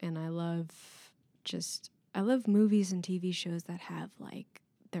musicals, and I love movies and TV shows that have like,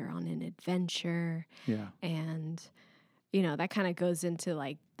 they're on an adventure. Yeah. And that kind of goes into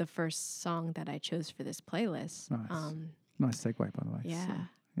like the first song that I chose for this playlist. Nice. Nice segue, by the way. Yeah. So,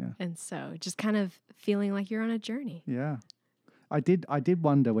 yeah. And so just kind of feeling like you're on a journey. Yeah. I did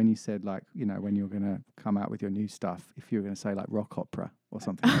wonder when you said, like, when you're going to come out with your new stuff, if you were going to say like rock opera or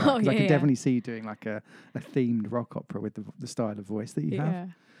something like that. 'Cause I could definitely see you doing like a themed rock opera with the style of voice that you have.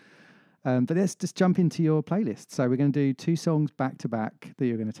 But let's just jump into your playlist. So we're going to do 2 songs back to back that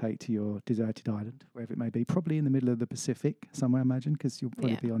you're going to take to your deserted island, wherever it may be, probably in the middle of the Pacific somewhere, I imagine, because you'll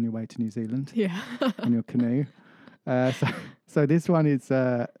probably be on your way to New Zealand on your canoe. So this one is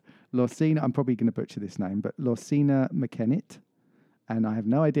Lorcina. I'm probably going to butcher this name, but Lorcina McKennitt. And I have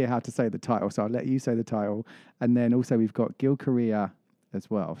no idea how to say the title, so I'll let you say the title. And then also we've got Gil Correa as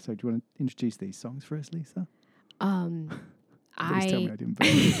well. So do you want to introduce these songs for us, Lisa? Please tell me I didn't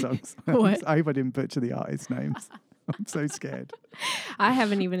butcher the songs. What? I hope I didn't butcher the artist names. I'm so scared. I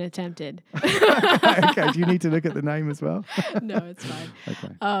haven't even attempted. Okay, do you need to look at the name as well? No, it's fine.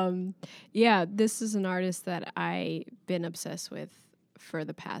 Okay. Yeah, this is an artist that I've been obsessed with for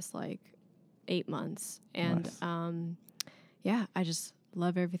the past like 8 months. And nice. I just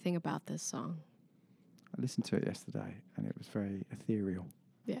love everything about this song. I listened to it yesterday and it was very ethereal.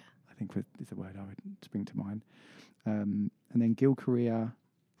 Yeah. I think is the word I would spring to mind. And then Gil Correa,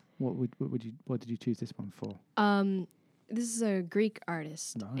 what did you choose this one for? This is a Greek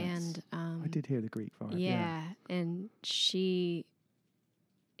artist. Nice. And I did hear the Greek vibe. Yeah, and she,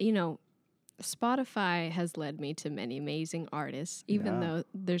 Spotify has led me to many amazing artists, even though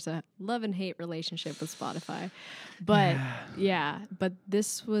there's a love and hate relationship with Spotify. But but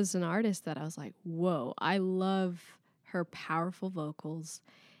this was an artist that I was like, whoa, I love her powerful vocals,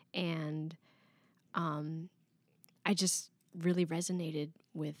 and I just really resonated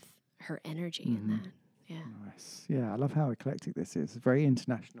with her energy in that. Yeah. Nice. Yeah, I love how eclectic this is. Very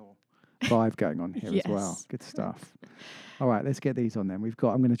international vibe going on here as well. Good stuff. All right, let's get these on then. I'm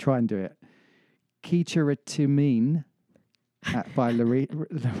going to try and do it. Kicharatumine by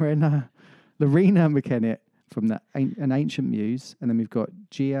Lorena McKennitt from An Ancient Muse. And then we've got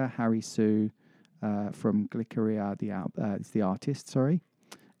Gia Harry Sue from Gliceria, it's the artist, sorry.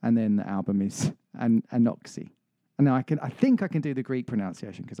 And then the album is Anoxy. And now I think I can do the Greek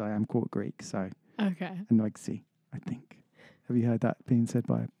pronunciation because I am quite Greek, so Anoxy, I think. Have you heard that being said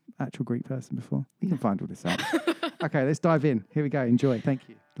by an actual Greek person before? You can find all this out. Okay, let's dive in. Here we go. Enjoy. Thank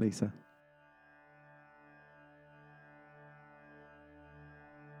you, Lisa.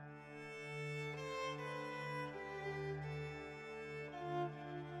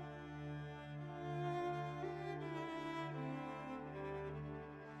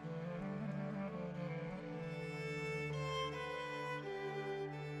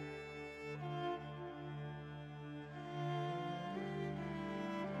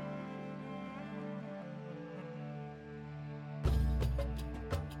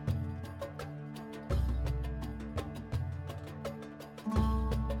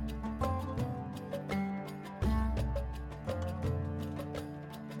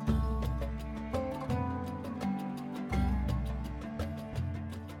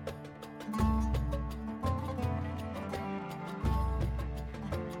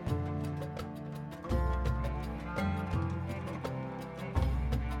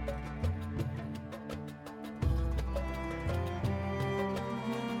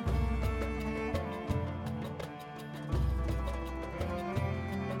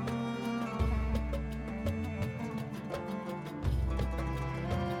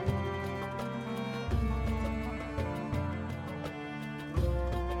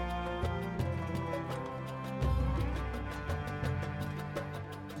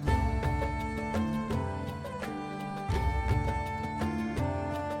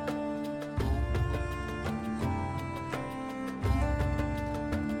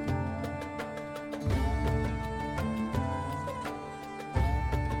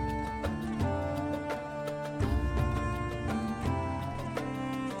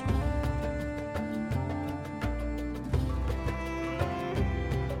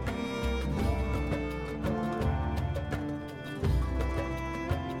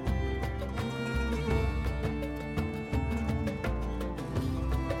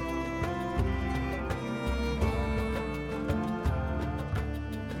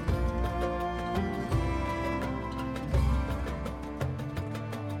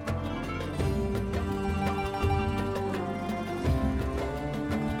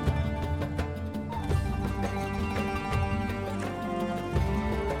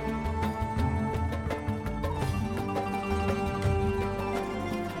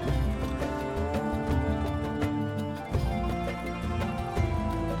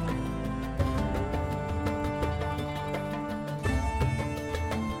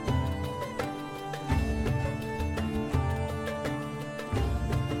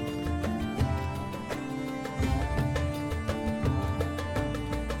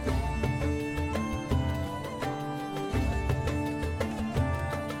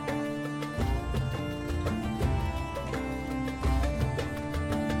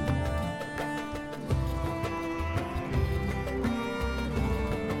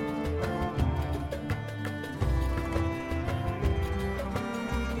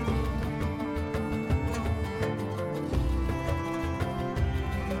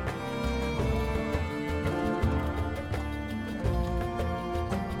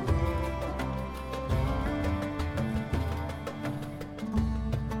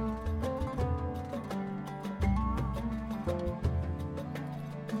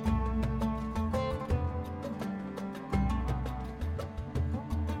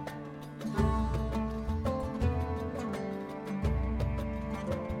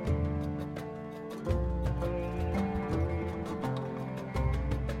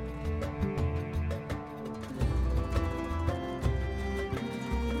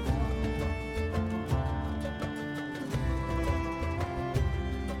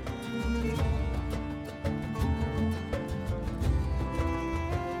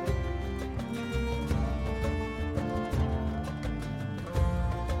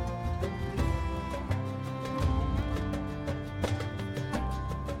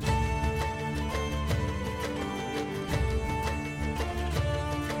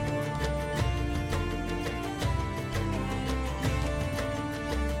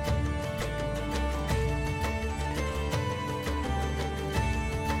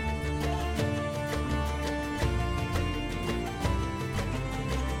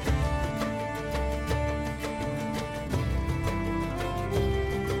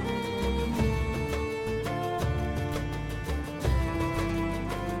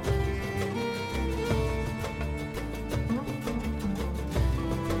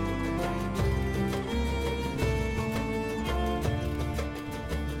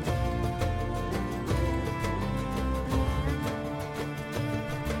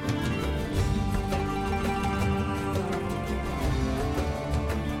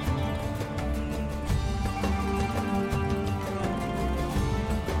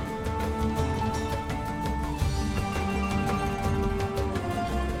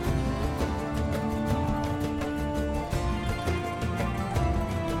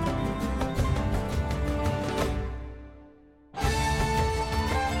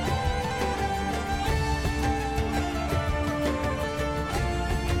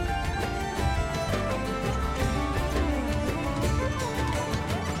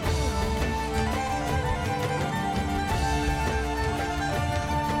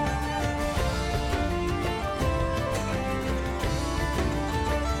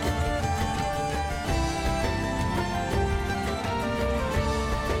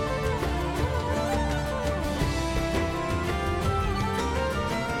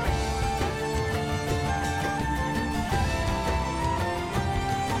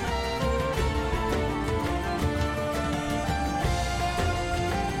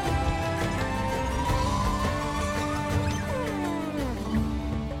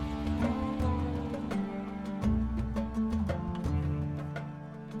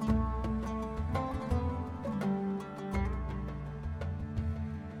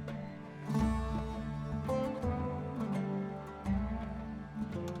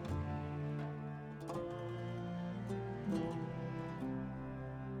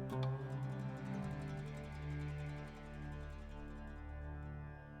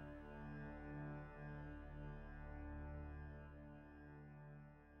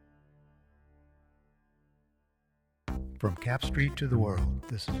 From Cap Street to the world,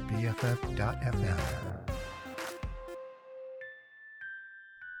 this is BFF.FM.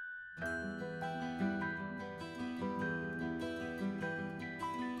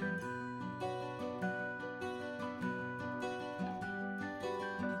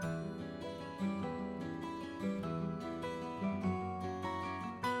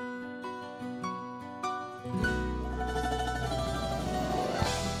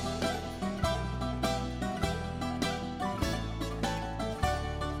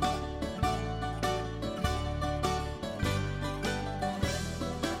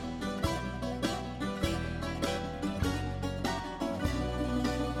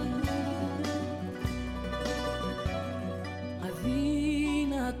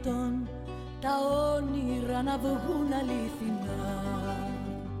 Αδύνατον τα όνειρα να βγουν αληθινά.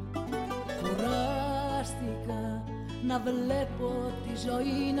 Κουράστηκα να βλέπω τη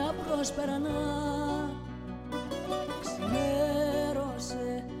ζωή να προσπερνά.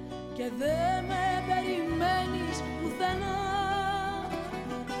 Ξημέρωσε και δε με περιμένεις πουθενά.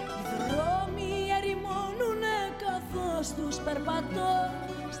 Οι δρόμοι ερημώνουνε καθώς τους περπατώ.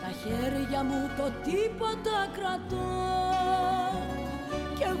 Στα χέρια μου το τίποτα κρατώ.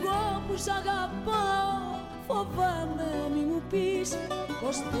 Κι εγώ που σ' αγαπάω φοβάμαι μη μου πεις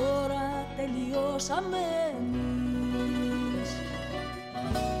πως τώρα τελειώσαμε εμείς.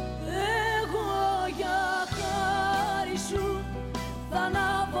 Εγώ για χάρη σου θα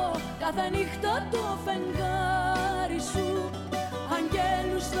ανάβω κάθε νύχτα το φεγγάρι σου.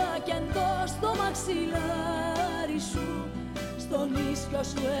 Αγγέλους θα κεντώ στο μαξιλάρι σου. Στον ίσιο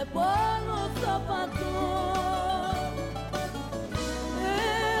σου επάνω θα πατώ.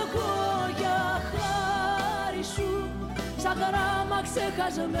 Εγώ για χάρη σου σαν γράμμα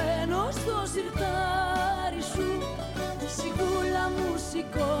ξεχασμένο στο σιρτάρι σου. Σιγούλα μου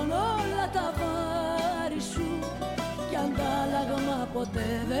σηκώνω όλα τα βάρη σου. Κι αντάλλαγμα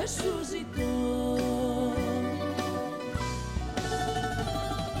ποτέ δεν σου ζητώ.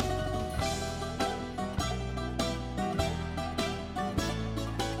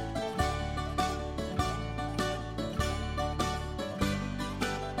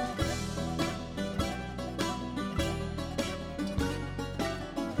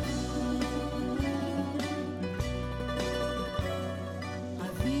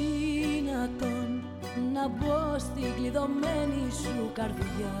 Να μπω στην κλειδωμένη σου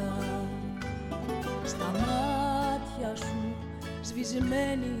καρδιά. Στα μάτια σου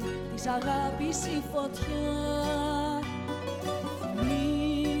σβησμένη της αγάπης η φωτιά.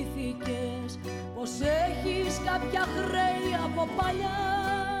 Θυμήθηκες πως έχεις κάποια χρέη από παλιά.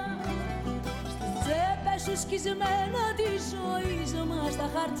 Στις τσέπες σου σκισμένα της ζωής μας τα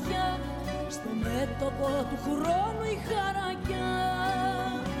χαρτιά. Στο μέτωπο του χρόνου η χαρακιά.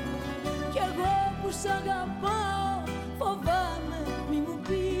 Κι εγώ που σ' αγαπάω φοβάμαι μη μου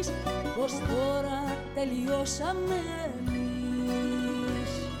πεις πως τώρα τελειώσαμε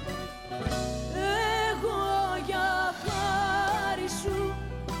εμείς. Εγώ για χάρη σου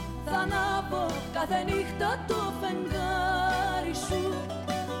θα ανάβω κάθε νύχτα το φεγγάρι σου.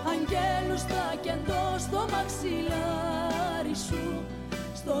 Αγγέλους θα κεντώ στο μαξιλάρι σου.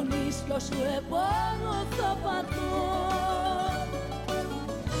 Στον ίσιο σου επάνω θα πατώ.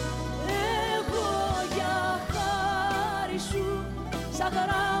 Σαν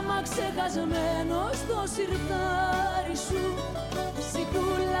γράμμα ξεχασμένο στο σιρτάρι σου.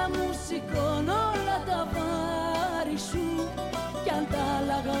 Σιγούλα μου σηκώνω όλα τα βάρη σου. Κι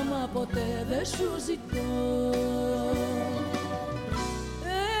αντάλλαγμα ποτέ δεν σου ζητώ.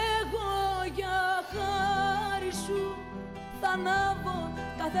 Εγώ για χάρη σου θα ανάβω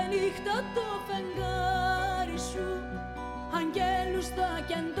κάθε νύχτα το φεγγάρι σου. Αγγέλους θα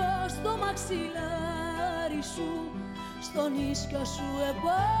κεντώ στο μαξιλάρι σου. Στον ίσιο σου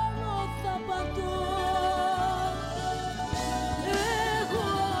επάνω θα πατώ. Εγώ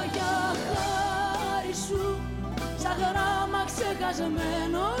για χάρη σου σαν γράμμα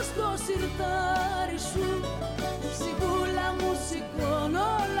ξεχασμένο στο σιρτάρι σου. Σιγούλα μου σηκώνω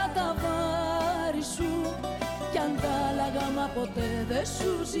όλα τα βάρη σου. Κι αντάλλαγμα ποτέ δεν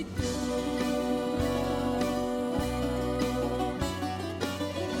σου ζητώ.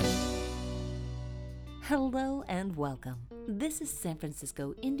 Hello and welcome. This is San Francisco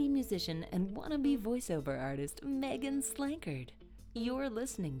indie musician and wannabe voiceover artist Megan Slankard. You're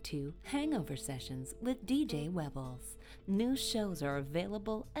listening to Hangover Sessions with DJ Webbles. New shows are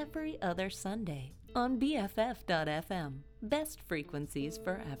available every other Sunday on BFF.FM. Best frequencies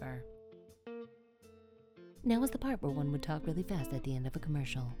forever. Now is the part where one would talk really fast at the end of a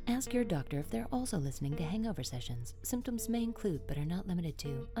commercial. Ask your doctor if they're also listening to Hangover sessions. Symptoms may include, but are not limited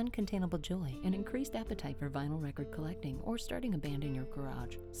to, uncontainable joy, an increased appetite for vinyl record collecting, or starting a band in your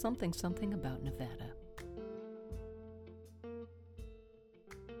garage. Something about Nevada.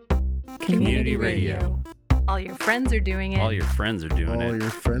 Community radio. All your friends are doing it. All your friends are doing All it. your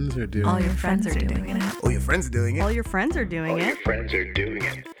friends are doing All it. your friends are doing it. Oh, your friends are doing it. All your friends are doing it. Friends are doing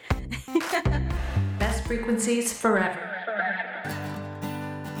it. Best frequencies forever.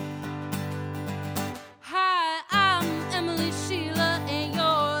 Hi, I'm Emily Sheila, and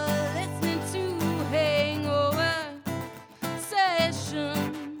you're listening to Hangover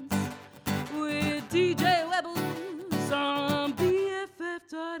Sessions with DJ Webbles on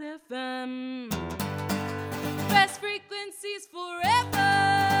BFF.FM. Best frequencies forever.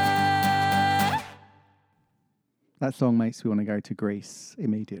 That song makes me want to go to Greece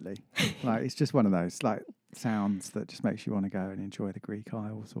immediately. Like, it's just one of those like sounds that just makes you want to go and enjoy the Greek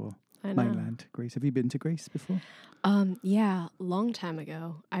Isles or I know. mainland Greece. Have you been to Greece before? Yeah, long time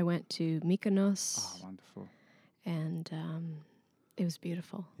ago. I went to Mykonos. Oh, wonderful. And it was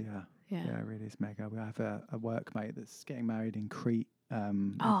beautiful. Yeah. Yeah. Yeah, it really is mega. We have a workmate that's getting married in Crete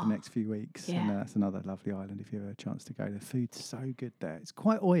Oh, the next few weeks. yeah. And that's another lovely island if you have a chance to go. The food's so good there. It's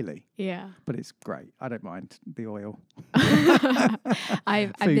quite oily. Yeah. But it's great. I don't mind the oil.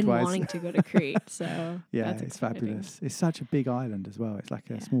 I've been Food-wise. wanting to go to Crete, so yeah, that's it's exciting. fabulous. It's such a big island as well. It's like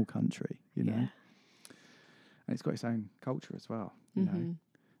a small country, you know. Yeah. And it's got its own culture as well, you Mhm.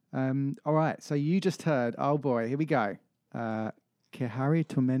 know. All right, so you just heard, oh boy, here we go. Kehari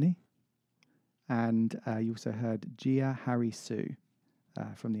Tomeni. And you also heard Gia Harry Sue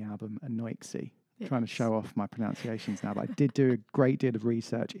from the album Anoixie. Yes. Trying to show off my pronunciations now, but I did do a great deal of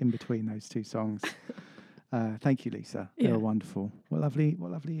research in between those two songs. Thank you, Lisa. They Yeah. were wonderful. What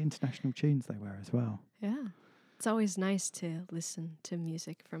lovely international tunes they were as well. Yeah. It's always nice to listen to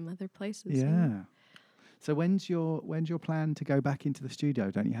music from other places. Yeah. you know? So when's your plan to go back into the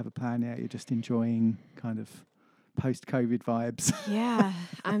studio? Don't you have a plan yet? You're just enjoying kind of post-COVID vibes. Yeah,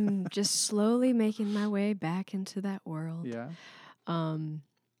 I'm just slowly making my way back into that world. Yeah. I'm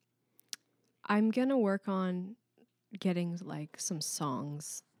gonna work on getting like some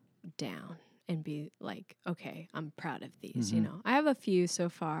songs down and be like, okay, I'm proud of these. You Mhm. know, I have a few so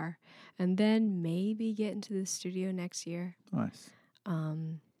far, and then maybe get into the studio next year. Nice.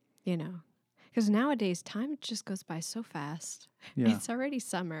 You know, because nowadays time just goes by so fast. Yeah. It's already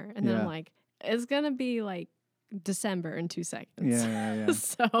summer, and then Yeah. I'm like, it's gonna be like December in 2 seconds. Yeah.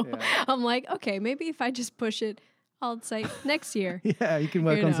 So Yeah. I'm like, okay, maybe if I just push it, I'll say next year. Yeah, you can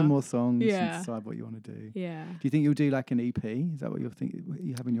work You on some know. more songs Yeah. and decide what you want to do. Yeah. Do you think you'll do like an EP? Is that what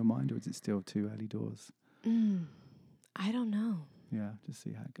you have in your mind, or is it still too early doors? I don't know. Yeah, just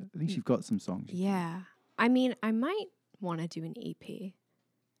see how it goes. At least you've got some songs. Yeah. I mean, I might want to do an EP.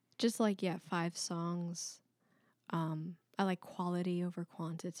 Just like, 5 songs. I like quality over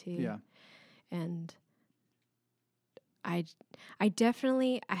quantity. Yeah. And I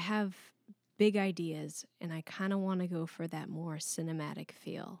definitely, I have big ideas, and I kind of want to go for that more cinematic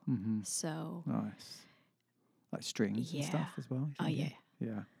feel. Mhm. So Nice. Like strings and stuff as well. you Oh, thinking?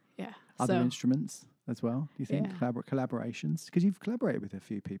 Yeah. Yeah. Other So- instruments as well, do you think? Yeah. Collaborations? Because you've collaborated with a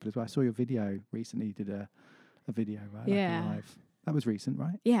few people as well. I saw your video recently. You did a video, right? Yeah. Like a live. That was recent,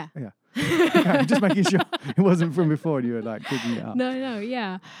 right? Yeah. Yeah. Okay, just making sure it wasn't from before and you were like digging it up. No,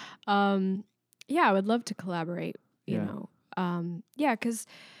 yeah. I would love to collaborate, you Yeah. know. Because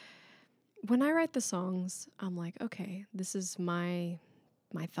when I write the songs, I'm like, okay, this is my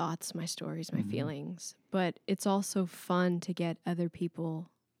thoughts, my stories, my Mhm. feelings. But it's also fun to get other people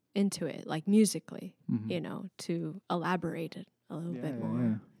into it, like musically, Mhm. you know, to elaborate it a little bit Yeah,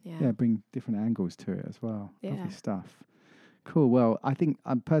 more. Yeah, bring different angles to it as well. Yeah. Lovely stuff. Cool. Well, I think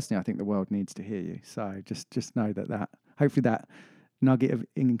personally, I think the world needs to hear you. So just know that hopefully that nugget of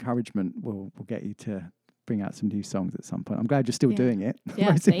encouragement will get you to bring out some new songs at some point. I'm glad you're still Yeah. doing it.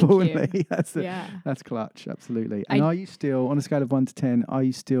 Yeah, Most thank you. importantly, Yeah. that's clutch. Absolutely. And are you still, on a scale of 1 to 10, are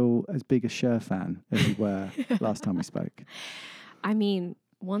you still as big a Cher fan as you were last time we spoke? I mean,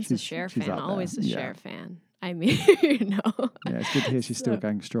 once a She's- Cher she's fan, up there. always a Yeah. Cher fan. I mean, you know. Yeah, it's good to hear she's still So-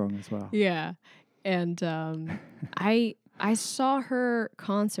 going strong as well. Yeah. And I saw her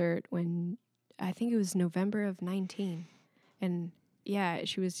concert when I think it was November of 19. And yeah,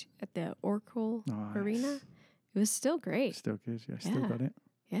 she was at the Oracle Nice. Arena. It was still great. Still good. Yeah, still Yeah. got it.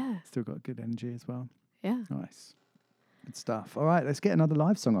 Yeah. Still got good energy as well. Yeah. Nice. Good stuff. All right, let's get another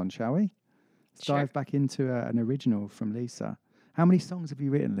live song on, shall we? Let's Sure. dive back into an original from Lisa. How many songs have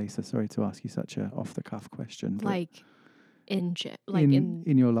you written, Lisa? Sorry to ask you such a off-the-cuff question. but- Like in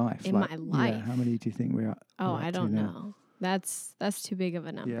your life? In my life. Yeah, how many do you think we're at? Oh, I don't know. That's too big of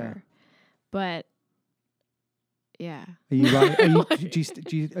a number. Yeah. But yeah. Are you right?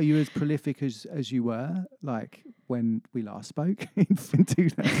 Are you as prolific as you were like when we last spoke in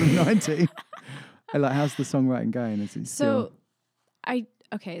 2019? Like, how's the songwriting going? Is it still?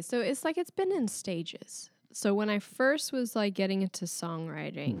 So it's like it's been in stages. So when I first was like getting into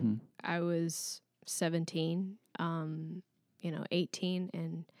songwriting, I was 17, 18,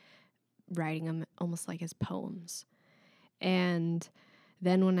 and writing them almost like as poems. And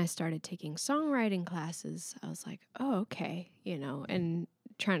then when I started taking songwriting classes, I was like, oh, okay, and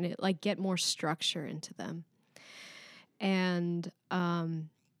trying to like get more structure into them. And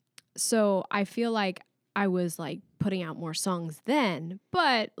so I feel like I was like putting out more songs then,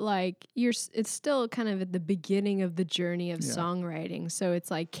 but like it's still kind of at the beginning of the journey of songwriting. So it's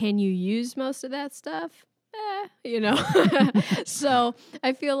like, can you use most of that stuff? So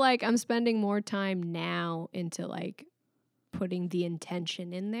I feel like I'm spending more time now into like putting the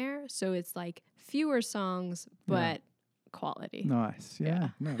intention in there. So it's like fewer songs, but quality. Nice. Yeah.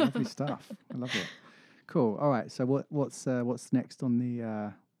 No, lovely stuff. I love it. Cool. All right. So what's next on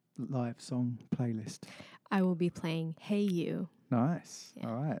the live song playlist? I will be playing Hey You. Nice. Yeah.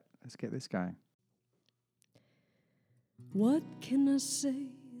 All right. Let's get this going. What can I say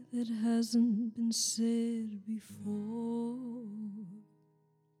that hasn't been said before?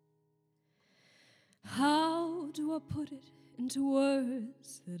 How do I put it into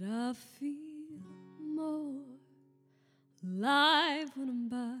words that I feel more alive when I'm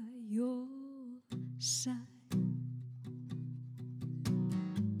by your side?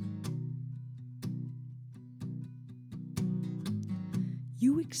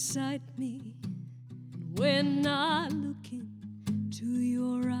 You excite me, and when I look into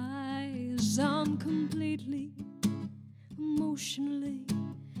your eyes, I'm completely, emotionally,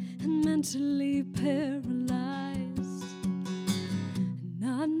 and mentally paralyzed. And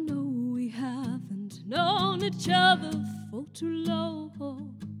I know we haven't known each other for too long,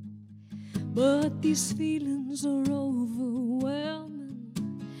 but these feelings are overwhelming,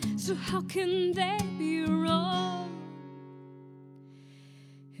 so how can they be wrong?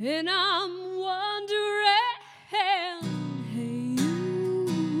 And I'm wondering, hey you,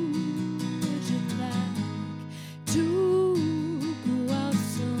 would you like to go out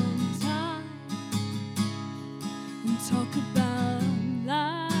sometime and talk about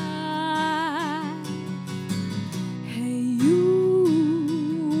life? Hey you,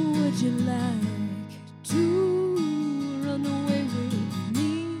 would you like to run away with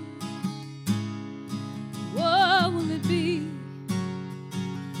me? What will it be?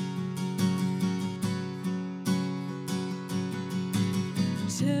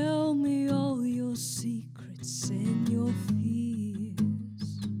 Tell me all your secrets and your fears.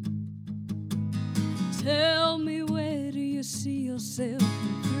 Tell me, where do you see yourself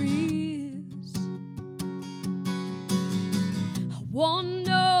in 3 years? I wanna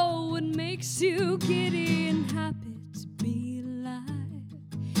know what makes you giddy and happy to be alive,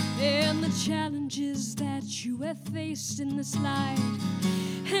 and the challenges that you have faced in this life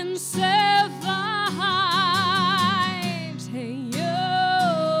and survived. Hey,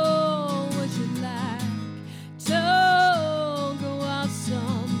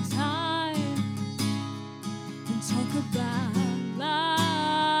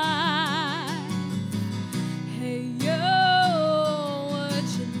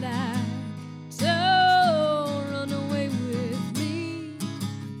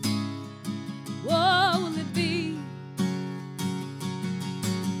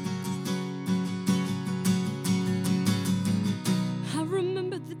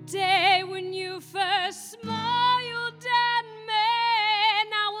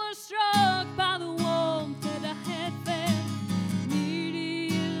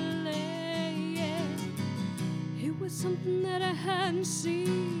 something that I hadn't seen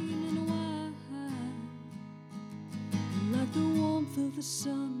in a while. Like the warmth of the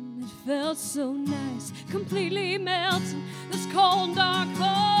sun, it felt so nice, completely melting this cold, dark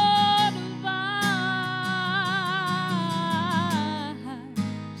heart of ice.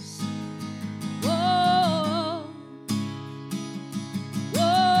 Whoa,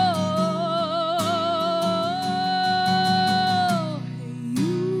 whoa. Hey, you,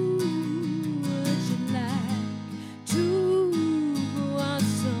 would you like to go out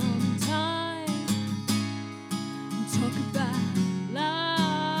sometime and talk about life?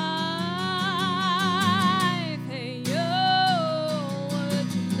 Hey, yo, would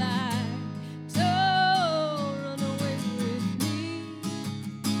you like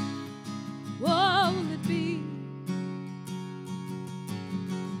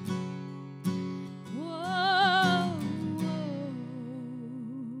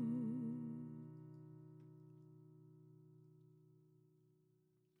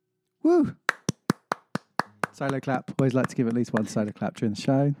Solo clap. Always like to give at least one solo clap during the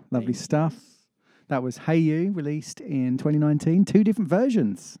show. Lovely stuff. That was Hey You, released in 2019. 2 different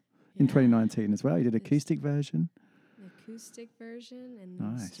versions in 2019 as well. You did acoustic version. An acoustic version and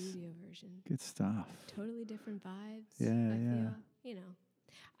Nice. the studio version. Good stuff. Totally different vibes. Yeah, I yeah. feel, you know,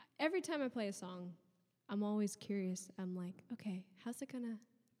 every time I play a song, I'm always curious. I'm like, okay, how's it gonna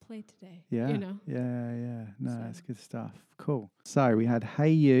play today? Yeah. You know? Yeah. No, that's good stuff. Cool. So we had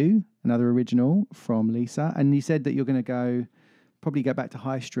Hey You, another original from Lisa. And you said that you're going to probably go back to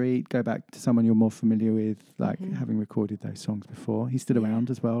High Street, go back to someone you're more familiar with, like having recorded those songs before. He's still around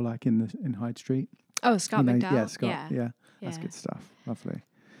as well, like in Hyde Street. Oh, Scott McDowell? Yeah, Scott. Yeah. That's good stuff. Lovely.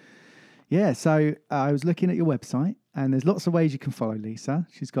 Yeah, so I was looking at your website, and there's lots of ways you can follow Lisa.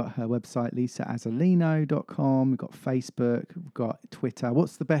 She's got her website, lisaazzolino.com. We've got Facebook. We've got Twitter.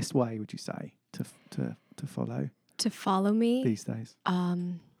 What's the best way, would you say, to follow? To follow me these days? I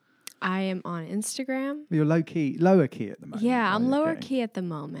am on Instagram. You're lower key at the moment. Yeah, I'm lower okay. key at the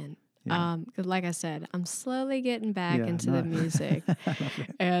moment. Yeah. 'Cause like I said, I'm slowly getting back into the no. music.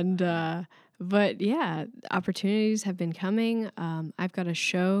 And but yeah, opportunities have been coming. I've got a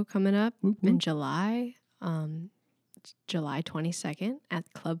show coming up in July, July 22nd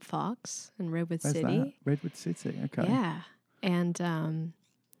at Club Fox in Redwood Where's City. that? Redwood City, okay. Yeah. And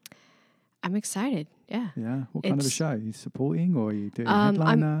I'm excited. Yeah. Yeah. What kind of a show? Are you supporting, or are you doing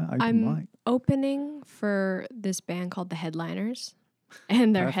headliner, open I'm mic? opening for this band called The Headliners,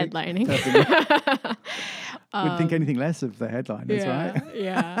 and they're Perfect. headlining. Wouldn't think anything less of the headliners, right?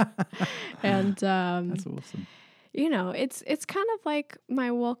 Yeah. And that's awesome. You know, it's kind of like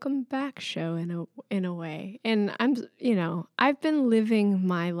my welcome back show in a way. And I've been living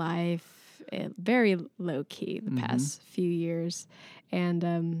my life very low key the past few years,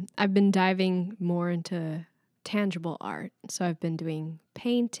 and I've been diving more into tangible art. So I've been doing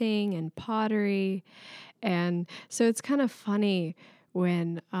painting and pottery, and so it's kind of funny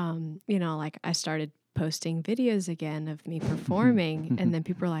when like I started posting videos again of me performing, and then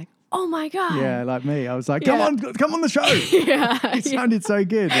people are like, "Oh my God!" Yeah, like me. I was like, come on the show. It sounded so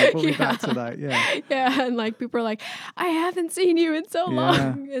good. It brought me back to that. Yeah. Yeah. And like people are like, "I haven't seen you in so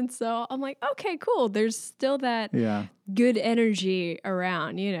long." And so I'm like, okay, cool. There's still that good energy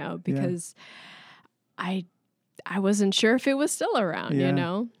around, because I wasn't sure if it was still around,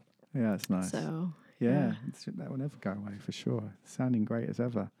 Yeah, it's nice. So that will never go away for sure. Sounding great as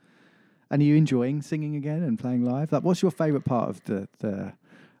ever. And are you enjoying singing again and playing live? Like, what's your favorite part of the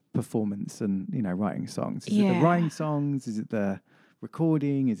performance and writing songs? Is it the writing songs? Is it the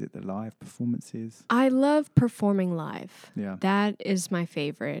recording? Is it the live performances? I love performing live. Yeah, that is my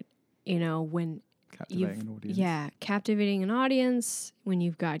favorite. When captivating an audience. Yeah, captivating an audience, when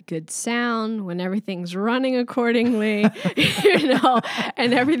you've got good sound, when everything's running accordingly,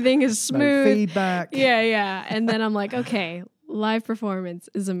 and everything is smooth. No feedback. Yeah. And then I'm like, okay, live performance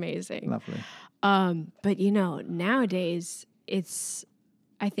is amazing. Lovely. But nowadays it's,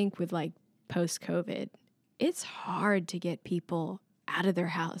 I think with like post-COVID, it's hard to get people out of their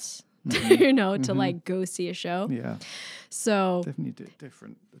house, to like go see a show. Yeah. So definitely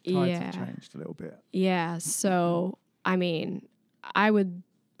different. The tides have changed a little bit. Yeah. So, I mean, I would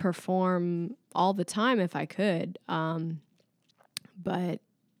perform all the time if I could. But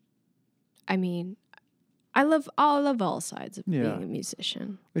I mean, I love all sides of being a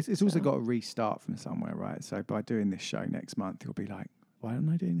musician. It's also got to restart from somewhere, right? So by doing this show next month, you'll be like, why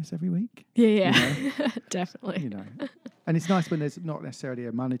aren't I doing this every week? Yeah. Definitely. And it's nice when there's not necessarily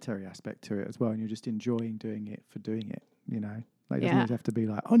a monetary aspect to it as well, and you're just enjoying doing it for doing it, Like, it doesn't always have to be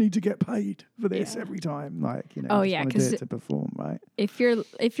like, I need to get paid for this every time. Like, oh, you yeah, just want to do it to perform, right? If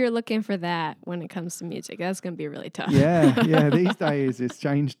you're looking for that when it comes to music, that's going to be really tough. Yeah. These days it's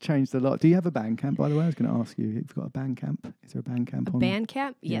changed a lot. Do you have a Bandcamp, by the way? I was going to ask you if you've got a Bandcamp. Is there a Bandcamp on?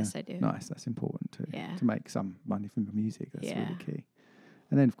 Bandcamp? Yes, I do. Nice. That's important too. Yeah. To make some money from your music. That's really key.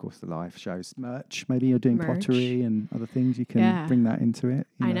 And then, of course, the live shows, merch. Maybe you're doing pottery and other things. You can bring that into it.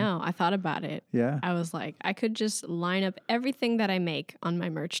 I know. I thought about it. Yeah. I was like, I could just line up everything that I make on my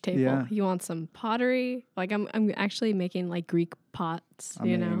merch table. Yeah. You want some pottery? Like, I'm actually making like Greek pots,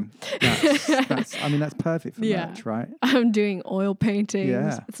 That's perfect for merch, right? I'm doing oil paintings.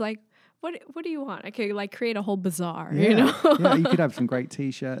 Yeah. It's like, what do you want? I could like create a whole bazaar, Yeah, you could have some great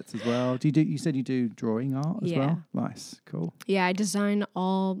T-shirts as well. You said you do drawing art as well? Nice, cool. Yeah, I design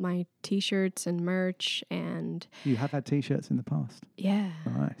all my T-shirts and merch, and you have had T-shirts in the past? Yeah.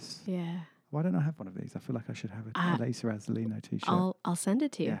 Nice. Yeah. Why don't I have one of these? I feel like I should have a Lisa Azzolino T-shirt. I'll send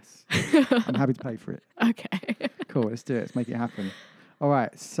it to you. Yes. I'm happy to pay for it. Okay. Cool, let's do it. Let's make it happen. All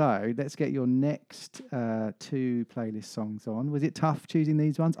right, so let's get your next 2 playlist songs on. Was it tough choosing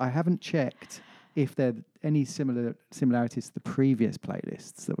these ones? I haven't checked if there are any similarities to the previous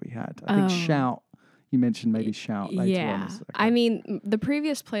playlists that we had. I think Shout, you mentioned maybe Shout later on. Yeah. I mean, the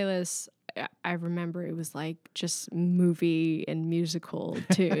previous playlists, I remember it was like just movie and musical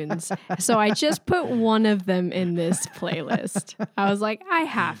tunes. So I just put one of them in this playlist. I was like, I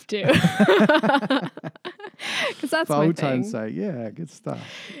have to. Because that's for my old thing. time's sake, yeah, good stuff.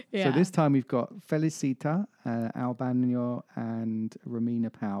 Yeah. So this time we've got Felicita, Albano and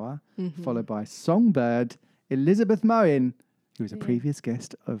Romina Power, followed by Songbird, Elizabeth Moen, who was a previous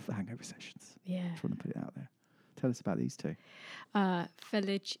guest of Hangover Sessions. Yeah. Just want to put it out there. Tell us about these two.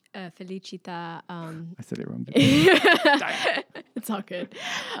 Felicita. I said it wrong. Didn't I? It's all good.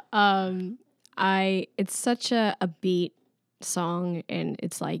 It's such a beat song, and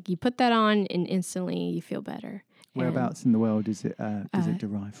it's like you put that on and instantly you feel better. Whereabouts in the world does it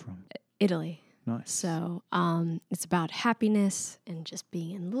derive from? Italy. Nice. So it's about happiness and just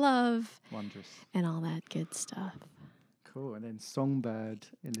being in love. Wondrous. And all that good stuff. Cool. And then Songbird,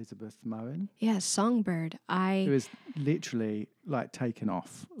 Elizabeth Moen. Yeah, Songbird. It was literally like taken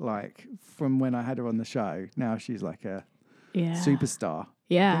off. Like from when I had her on the show, now she's like a superstar.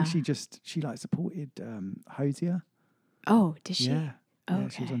 Yeah. I think she like supported Hosier. Oh, did she? Yeah. Oh, yeah,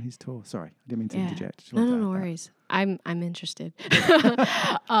 she was on his tour. Sorry, I didn't mean to interject. No worries. I'm interested.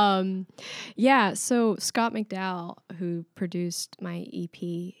 Yeah, so Scott McDowell, who produced my EP,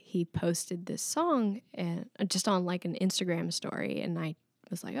 he posted this song and just on like an Instagram story, and I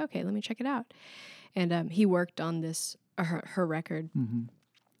was like, okay, let me check it out. And he worked on this her record,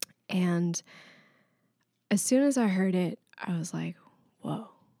 and as soon as I heard it, I was like, whoa,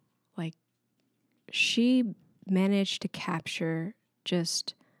 like she managed to capture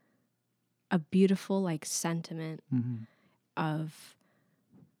just a beautiful like sentiment of,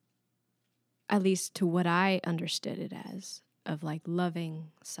 at least to what I understood it as, of like loving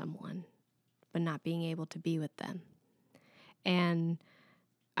someone but not being able to be with them. And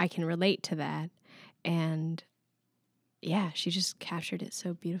I can relate to that. And yeah, she just captured it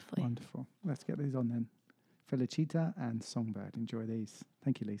so beautifully. Wonderful. Let's get these on then. Felicita and Songbird. Enjoy these.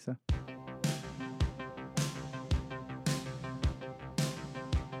 Thank you, Lisa.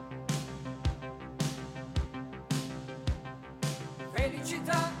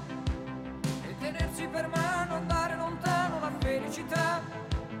 Felicità e tenersi per mano, andare lontano, la felicità,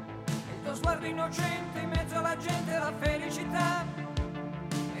 il tuo sguardo innocente in mezzo alla gente, la felicità,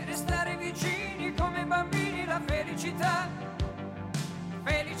 e restare vicini come bambini, la felicità,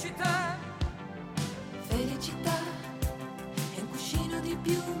 felicità. Felicità è un cuscino di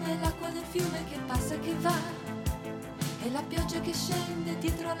piume, l'acqua del fiume che passa e che va, e la pioggia che scende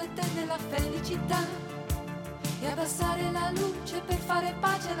dietro le tende, la felicità. E abbassare la luce per fare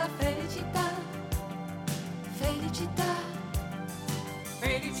pace alla felicità. Felicità.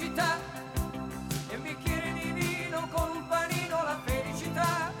 Felicità. E un bicchiere di vino con un panino, la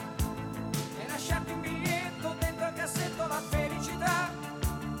felicità. E lasciarti un biglietto dentro al cassetto, la felicità.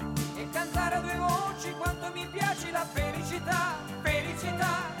 E cantare a due voci quanto mi piace la felicità.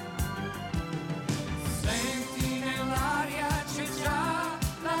 Felicità. Senti nell'aria c'è già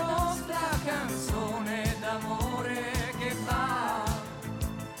la nostra canzone d'amore che va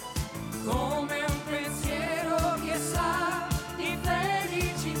come un pensiero che sa di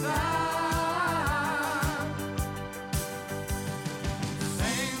felicità.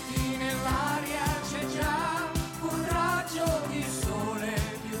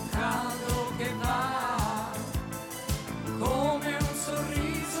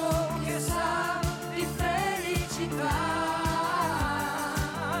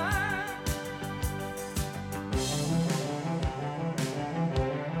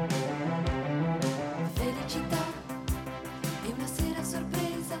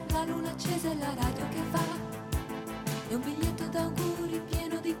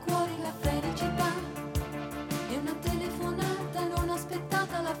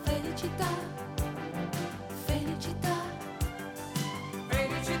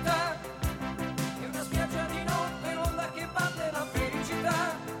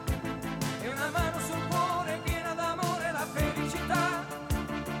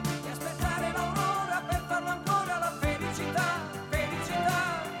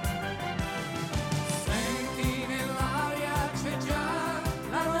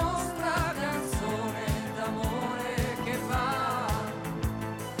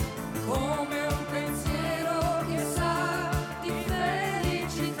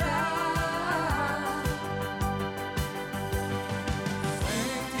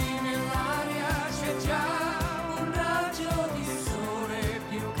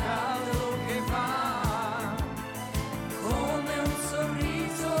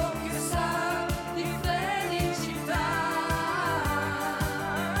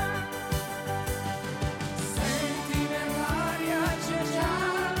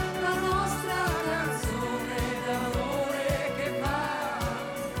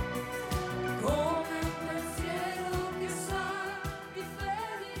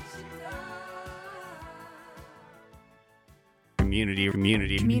 community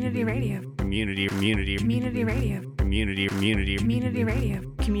Community radio. community radio Community radio. Community radio.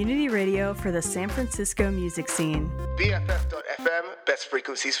 Community radio for the San Francisco music scene. BFF.FM, best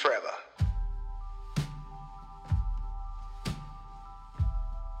frequencies forever.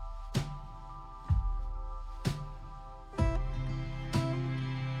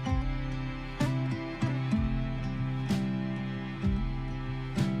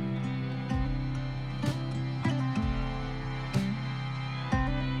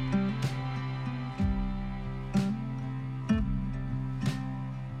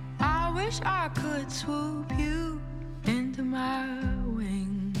 I wish I could swoop you into my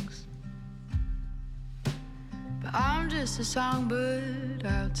wings, but I'm just a songbird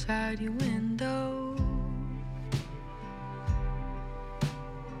outside your window.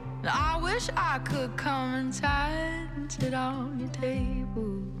 And I wish I could come inside and sit on your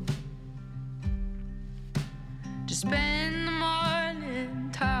table, just spend the morning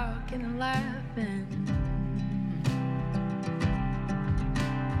talking and laughing.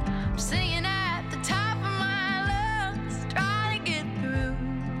 Singing at the top of my lungs, trying to get through.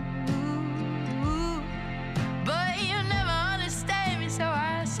 But you never understand me, so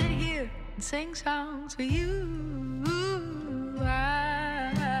I sit here and sing songs for you.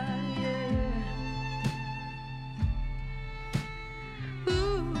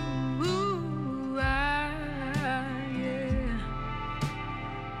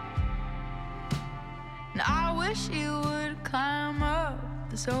 And I wish you would climb up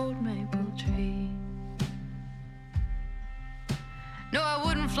this old maple tree. No, I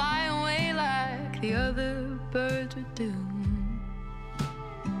wouldn't fly away like the other birds would do.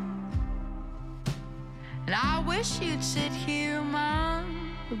 And I wish you'd sit here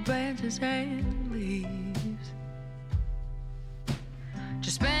among the branches and leaves,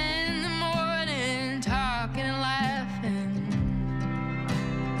 just spend the morning talking and laughing.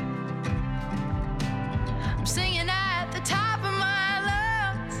 I'm singing at the top of my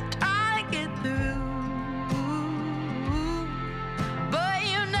lungs, trying to get through. But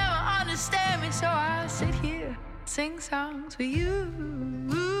you never understand me, so I sit here, sing songs for you.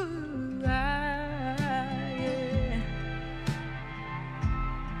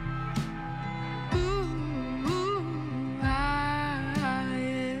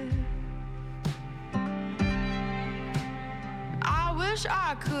 I wish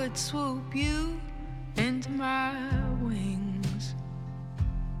I could swoop you into my wings,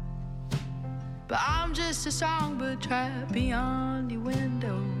 but I'm just a songbird trapped beyond your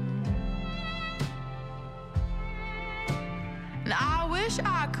window. And I wish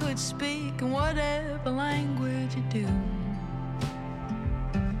I could speak in whatever language you do,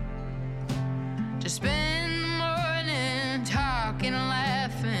 just spend the morning talking and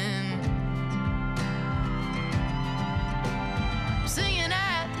laughing, singing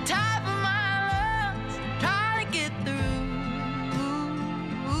at the top of my lungs, trying to get through.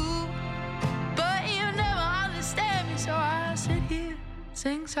 But you never understand me, so I sit here,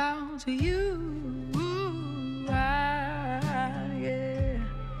 sing songs for you.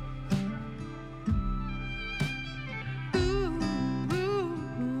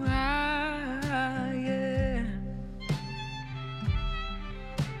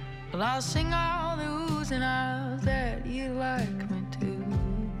 Well, I'll sing all the oohs and ahs that you like me to,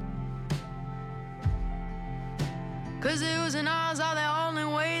 'cause the oohs and ahs are the only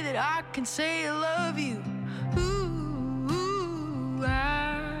way that I can say I love you. Ooh,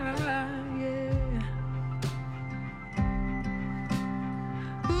 ah, yeah.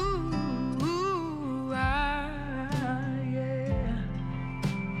 Ooh, ah, yeah.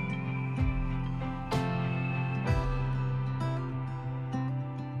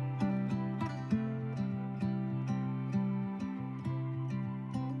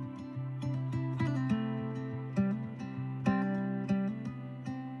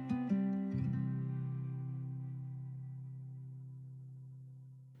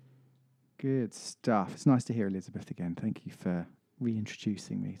 Good stuff. It's nice to hear Elizabeth again. Thank you for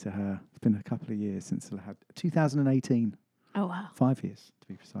reintroducing me to her. It's been a couple of years since I had 2018. Oh, wow. 5 years, to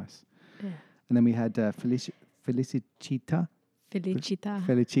be precise. Yeah. And then we had Felicita. Felicita.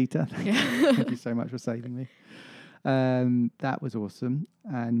 Felicita. Yeah. Thank you so much for saving me. That was awesome.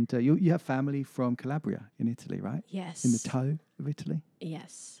 And you have family from Calabria in Italy, right? Yes. In the toe of Italy?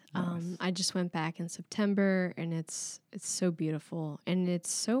 Yes. Nice. I just went back in September, and it's so beautiful, and it's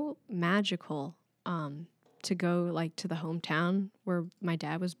so magical to go like to the hometown where my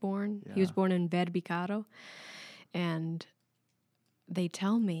dad was born. Yeah. He was born in Verbicaro, and they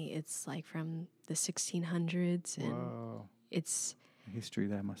tell me it's like from the 1600s, and it's the history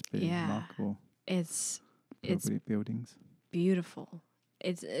there must be remarkable. It's buildings. beautiful.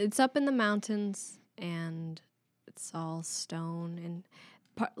 It's up in the mountains, and it's all stone, and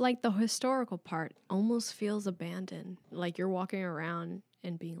like the historical part almost feels abandoned. Like you're walking around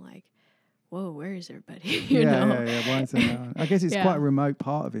and being like, whoa, where is everybody? you know? Why is it now? I guess it's Yeah. quite a remote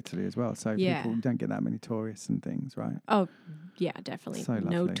part of Italy as well, so Yeah. people don't get that many tourists and things, right? Oh, yeah, definitely. So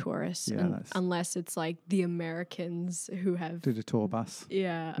No lovely. tourists, Yeah, unless it's like the Americans who have did a tour bus.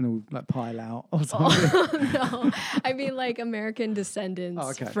 Yeah. And all like pile out or something. Oh, no, I mean like American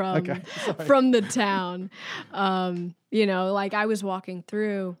descendants from Sorry. from the town. You know, like I was walking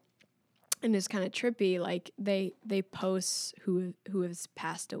through, and it's kind of trippy. Like they post who has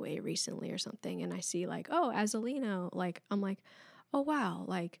passed away recently or something, and I see like, oh, Azzolino. Like I'm like, oh wow,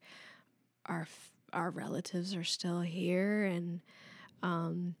 like our relatives are still here, and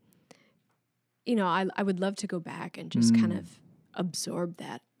you know, I would love to go back and just kind of absorb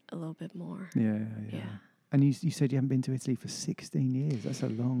that a little bit more. Yeah. And you said you haven't been to Italy for 16 years. That's a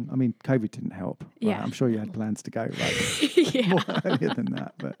long... I mean, COVID didn't help. Right? Yeah. I'm sure you had plans to go like more earlier than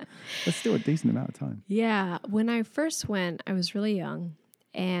that, but that's still a decent amount of time. Yeah. When I first went, I was really young,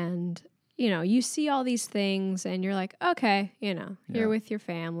 and you know, you see all these things and you're like, okay, you know, you're with your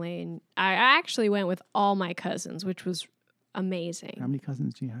family. And I actually went with all my cousins, which was amazing. How many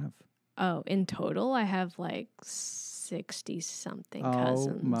cousins do you have? Oh, in total, I have like 60-something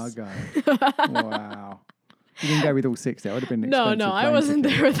cousins. Oh my God. Wow. You didn't go with all 60. That would have been an No, expensive I plane wasn't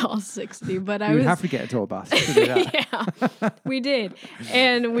ticket. there with all 60, but I You was... would have to get a tour bus to do that. Yeah, we did.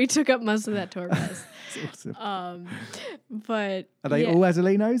 And we took up most of that tour bus. That's awesome. But Are they all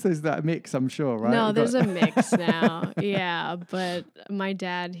Azzolinos? There's that mix, I'm sure, right? No, there's a mix now. Yeah, but my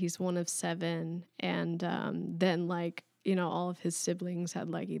dad, he's one of 7, and then like, you know, all of his siblings had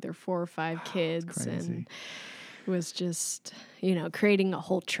like either 4 or 5 kids, and was just, you know, creating a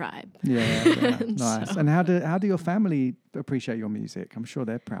whole tribe. Yeah, nice. So- And how do your family appreciate your music? I'm sure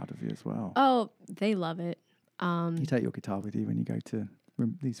they're proud of you as well. Oh, they love it. You take your guitar with you when you go to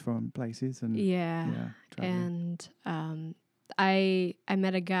these foreign places, and traveling. And I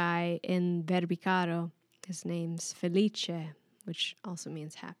met a guy in Verbicaro. His name's Felice, which also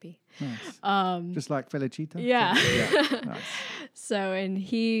means happy. Nice. Just like Felicita? Yeah. Nice. So, and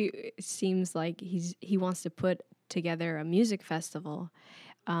he seems like he wants to put together a music festival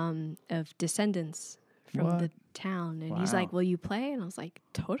of descendants from the town. And he's like, will you play? And I was like,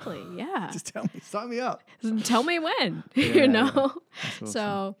 totally, yeah. Just tell me, sign me up. Tell me when, Yeah, you know? That's awesome.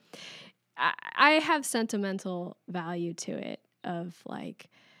 So I have sentimental value to it of like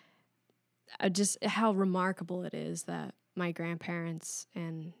just how remarkable it is that my grandparents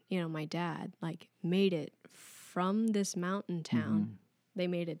and, you know, my dad like made it from this mountain town. They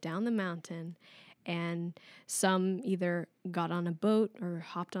made it down the mountain, and some either got on a boat or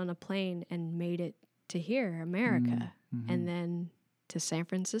hopped on a plane and made it to here, America, and then to San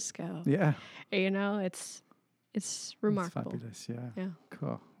Francisco. Yeah. You know, it's remarkable. It's fabulous, Yeah.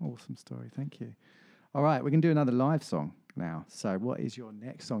 Cool. Awesome story. Thank you. All right, we're going to do another live song now. So what is your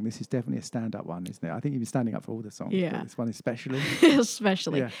next song? This is definitely a stand-up one, isn't it? I think you've been standing up for all the songs. Yeah. But this one especially.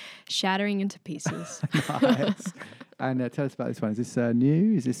 Especially. Yeah. Shattering into pieces. Nice. And tell us about this one. Is this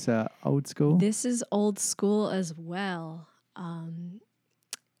new? Is this old school? This is old school as well.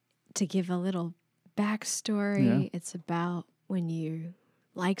 To give a little backstory, it's about when you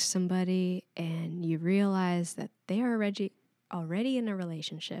like somebody and you realize that they are already in a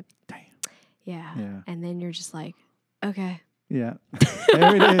relationship. Damn. Yeah. Yeah. And then you're just like, okay. Yeah.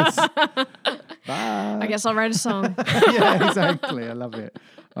 There it is. Bye. I guess I'll write a song. Yeah, exactly. I love it.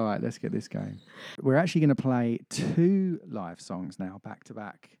 All right, let's get this going. We're actually going to play 2 live songs now, back to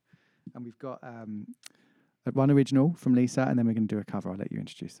back. And we've got one original from Lisa, and then we're going to do a cover. I'll let you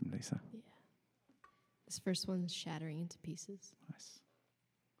introduce them, Lisa. Yeah. This first one's Shattering into Pieces. Nice.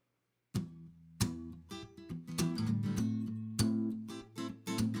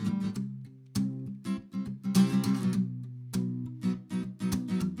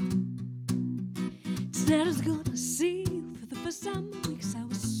 Tonight I was gonna see you for the first time in weeks. I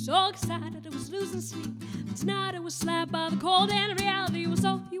was so excited I was losing sleep. But tonight I was slapped by the cold and reality was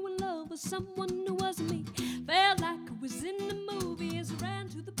all you in love with someone who wasn't me. Felt like I was in the movie as I ran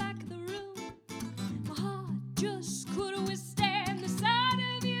to the back of the room. My heart just couldn't withstand the sight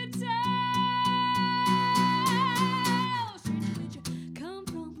of your tail. Stranger, where'd you come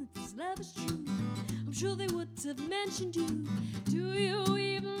from if this love is true? I'm sure they would have mentioned you. Do you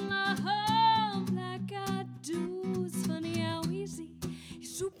even love like I do? It's funny how easy you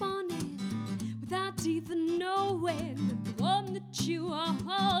swoop on in without even knowing that the one that you are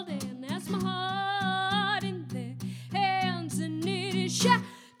holding has my heart in their hands, and it is shattered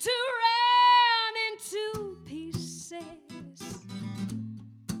into pieces.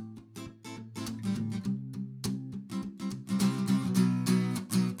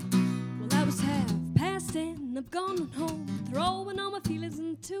 gone home, throwing all my feelings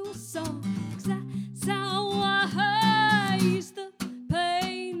into a song. 'Cause that's how I used the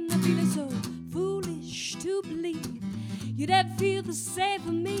pain. I'm feeling so foolish to believe you'd ever feel the same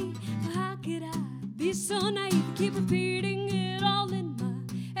for me. But how could I be so naive? Keep repeating it all in my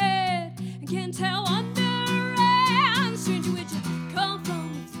head and can't tell wonder and stranger where'd you come from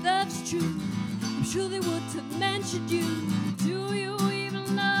if that's true. I'm sure they would have mentioned you. Do you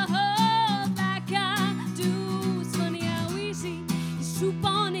even love like I do? It's funny how easy you swoop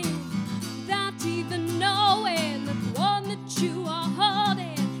on in without even knowing that the one that you are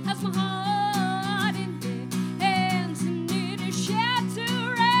holding has my heart in their hands and it is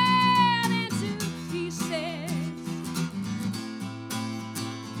shattered into pieces.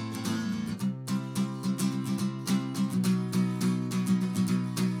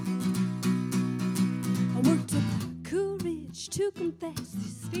 I worked up courage to confess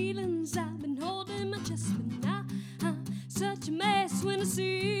these feelings I've been holding in my chest, but now I'm such a mess when I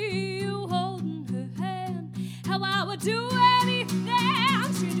see you holding her hand. How I would do anything.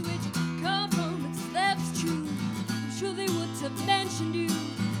 Stranger, where'd you come from? If that's true, I'm sure they would have mentioned you.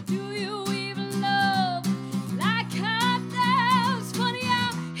 Do you even love like I do? It's funny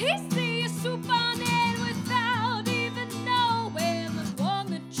how easy you swoop on in without even knowing the one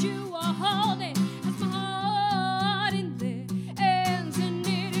that you are holding has my heart in their hands and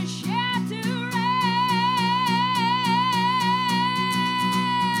it is shattered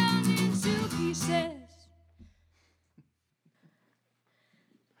into pieces.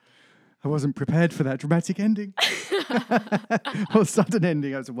 I wasn't prepared for that dramatic ending. Or sudden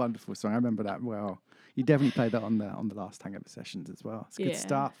ending. That was a wonderful song. I remember that well. You definitely played that on the last Hangover sessions as well. It's good Yeah.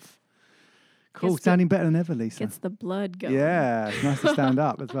 stuff. Cool, Gets sounding better than ever, Lisa. Gets the blood going. Yeah, it's nice to stand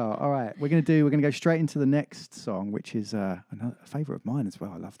up as well. All right, we're gonna go straight into the next song, which is a favourite of mine as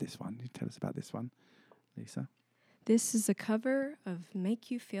well. I love this one. You tell us about this one, Lisa. This is a cover of Make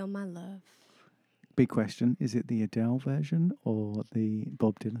You Feel My Love. Big question: is it the Adele version or the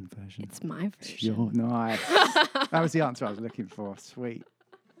Bob Dylan version? It's my version. It's your nice. That was the answer I was looking for. Sweet.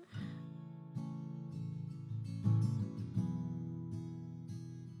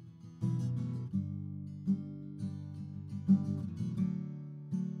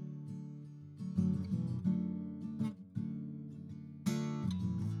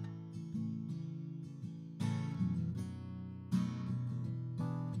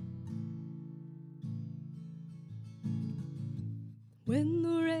 When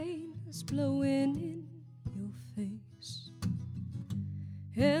the rain is blowing in your face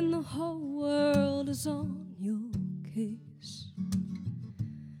and the whole world is on your case,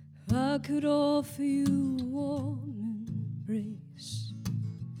 I could offer you a warm embrace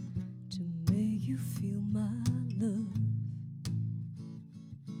to make you feel my love.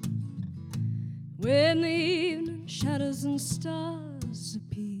 When the evening shadows and stars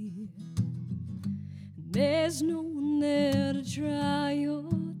appear and there's no one there to dry your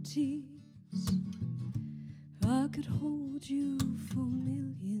tears, I could hold you for a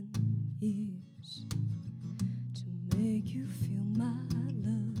million years to make you feel my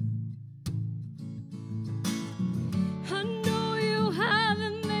love. I know you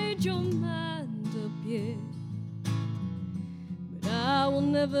haven't made your mind up yet, but I will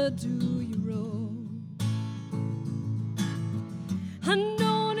never do you wrong. I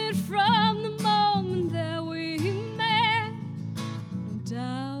known it from the moment that we met. No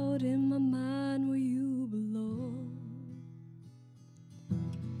doubt in my mind where you belong.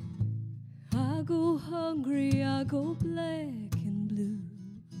 I go hungry, I go black and blue,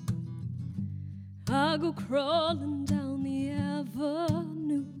 I go crawling down the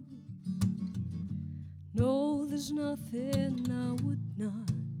avenue. No, there's nothing I would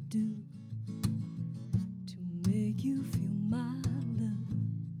not do to make you feel my love.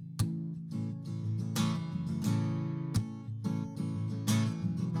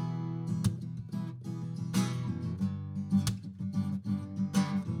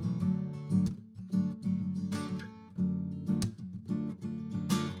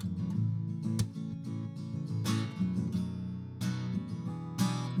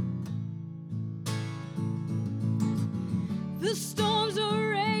 The storms are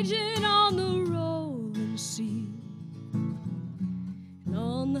raging on the rolling sea and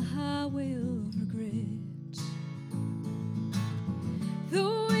on the highway of regret. The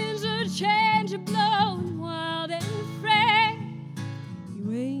winds are changing, blowing wild and free.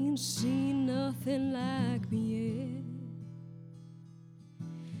 You ain't seen nothing like me yet.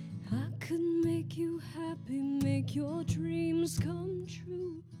 I could make you happy, make your dreams come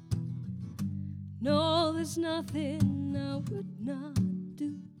true. No, there's nothing I would not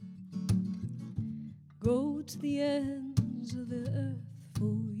do. Go go to the ends of the earth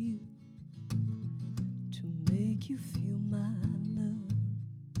for you to make you feel my love,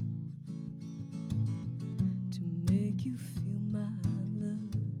 to make you feel my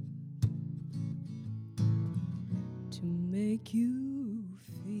love, to make you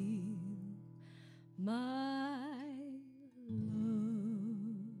feel my love.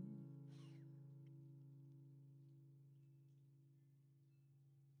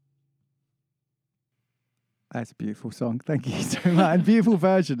 That's a beautiful song. Thank you so much. And beautiful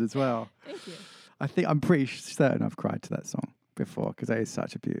version as well. Thank you. I'm pretty certain I've cried to that song before because that is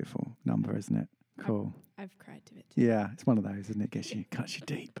such a beautiful number, isn't it? Cool. I've cried to it too. Yeah, it's one of those, isn't it? Cuts you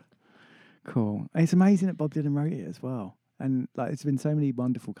deep. Cool. And it's amazing that Bob Dylan wrote it as well. And like, there's been so many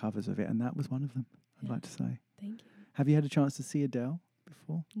wonderful covers of it, and that was one of them, I'd like to say. Thank you. Have you had a chance to see Adele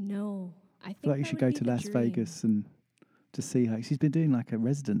before? No. I think I feel like you that should would go be to the Las dream. Vegas and to see her. She's been doing like a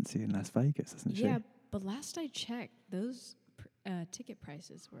residency in Las Vegas, hasn't she? Yeah, but last I checked, those ticket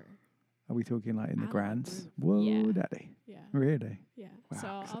prices were. Are we talking like in the Out of the grands? roof. Whoa, Yeah. daddy. Yeah. Really? Yeah. Wow, So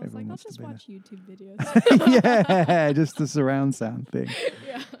 'cause I was everyone like, I'll wants to just be watch YouTube there. videos. Yeah, just the surround sound thing.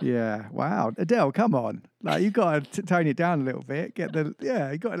 Yeah. Yeah. Wow. Adele, come on. Like, you've got to tone it down a little bit.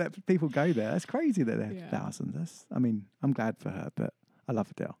 You've got to let people go there. That's crazy that they're thousands. I'm glad for her, but I love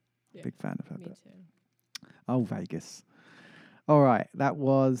Adele. Yeah, Big fan of her. Me but- too. Oh, Vegas. All right. That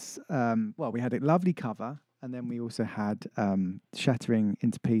was, we had a lovely cover. And then we also had Shattering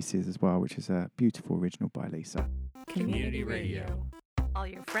into Pieces as well, which is a beautiful original by Lisa. Community radio. All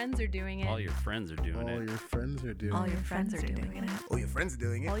your friends are doing it. All your friends are doing it. All your friends are doing All it. your friends are doing it. Oh, your friends are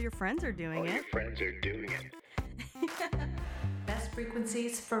doing it. All your friends are doing it. Friends are doing it. Best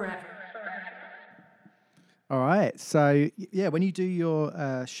frequencies forever. All right. So when you do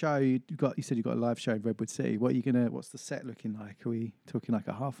your show, you said you got a live show in Redwood City. What's the set looking like? Are we talking like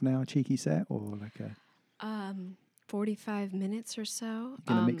a half an hour cheeky set or like a 45 minutes or so.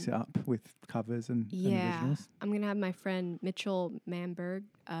 gonna mix it up with covers and originals? I'm gonna have my friend Mitchell Manberg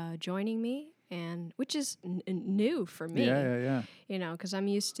joining me, and which is new for me. Yeah. You know, because I'm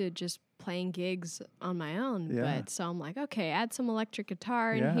used to just playing gigs on my own. Yeah. But so I'm like, okay, add some electric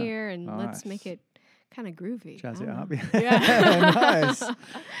guitar in Yeah. here, and let's Nice. make it kind of groovy. Jazz I it don't up. know. Yeah. Nice.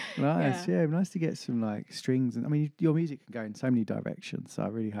 Yeah. Yeah, nice to get some like strings. And your music can go in so many directions. So I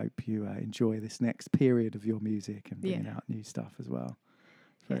really hope you enjoy this next period of your music and bringing out new stuff as well.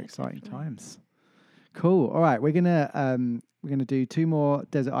 Very exciting times. Cool. All right, we're gonna do 2 more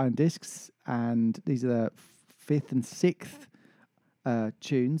Desert Island discs, and these are the 5th and 6th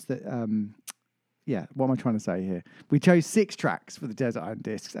tunes that. What am I trying to say here? We chose 6 tracks for the Desert Island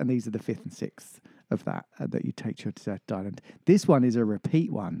discs, and these are the 5th and 6th of that you take to your Desert Island. This one is a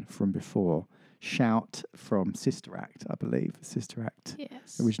repeat one from before. Shout from Sister Act, I believe. Sister Act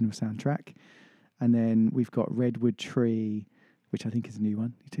original soundtrack. And then we've got Redwood Tree, which I think is a new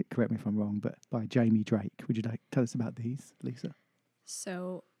one. Correct me if I'm wrong, but by Jamie Drake. Would you like to tell us about these, Lisa?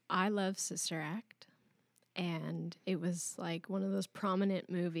 So I love Sister Act, and it was like one of those prominent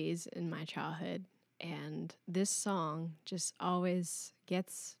movies in my childhood. And this song just always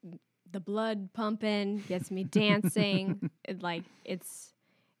gets the blood pumping, gets me dancing.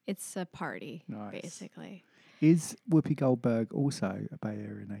 It's a party, basically. Is Whoopi Goldberg also a Bay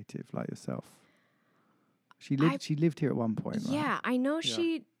Area native like yourself? She lived here at one point, right? Yeah, I know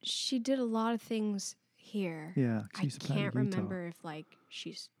she did a lot of things here. Yeah, I can't remember if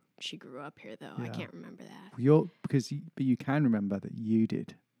she grew up here though. I can't remember that. But you can remember that you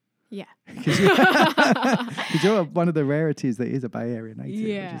did. Yeah. Because you're one of the rarities that is a Bay Area native,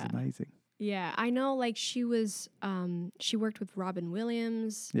 which is amazing. Yeah, I know like she was she worked with Robin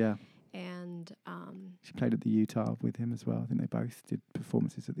Williams. Yeah. And she played at the Utah with him as well. I think they both did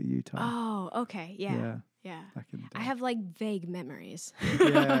performances at the Utah. Oh, okay. Yeah. Back in the day. I have like vague memories.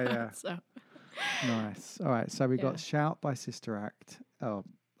 Yeah. So nice. All right. So we got Shout by Sister Act. Oh,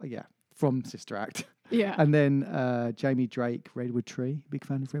 yeah. From Sister Act. Yeah. And then Jamie Drake, Redwood Tree. Big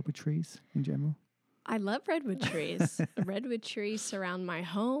fan of redwood trees in general? I love redwood trees. Redwood trees surround my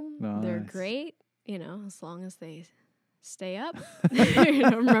home. They're Nice. great, as long as they stay up.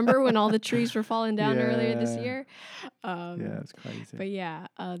 Remember when all the trees were falling down earlier this year? It's crazy.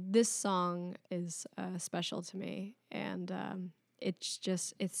 But this song is special to me, and it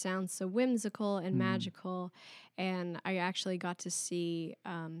sounds so whimsical and magical. And I actually got to see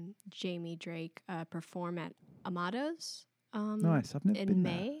Jamie Drake perform at Amato's. Nice. I've never in been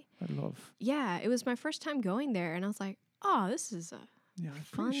May. there. I'd love. Yeah, it was my first time going there, and I was like, "Oh, this is a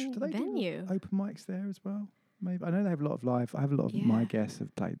fun Do they venue." do open mics there as well? Maybe I know they have a lot of live. I have a lot of my guests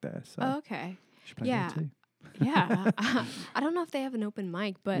have played there. So Oh, okay. should play there too. Yeah. I don't know if they have an open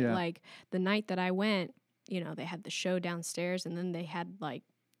mic, but Yeah. like the night that I went, they had the show downstairs, and then they had like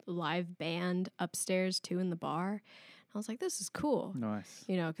live band upstairs too in the bar. I was like, this is cool. Nice.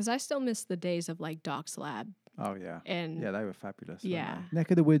 Because I still miss the days of like Doc's Lab. Oh yeah. And yeah, they were fabulous. Yeah. Weren't they?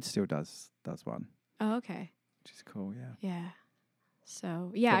 Neck of the Woods still does one. Oh, okay. Which is cool, yeah. Yeah.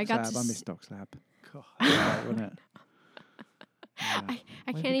 So yeah, I got Lab, to I miss Doc's Lab. God, right, wasn't it? Yeah.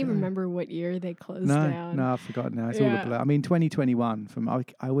 I can't even remember what year they closed down. No, I've forgotten now. It's all a blur. I mean, 2021,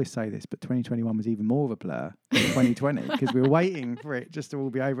 I always say this, but 2021 was even more of a blur than 2020 because we were waiting for it just to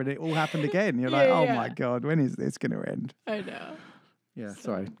all be over and it all happened again. You're like, oh my God, when is this going to end? I know. Yeah,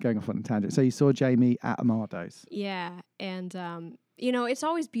 sorry, going off on a tangent. So you saw Jamie at Amado's. Yeah, and it's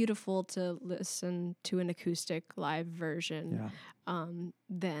always beautiful to listen to an acoustic live version. Yeah.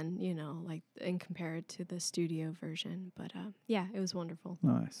 Then like and compare it to the studio version. But yeah, it was wonderful.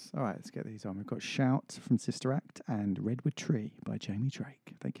 Nice. All right, let's get these on. We've got Shout from Sister Act and Redwood Tree by Jamie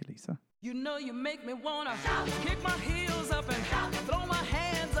Drake. Thank you, Lisa. You make me wanna kick my heels up and throw my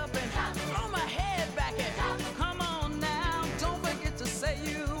hands up and throw my head back and come on now. Don't forget to say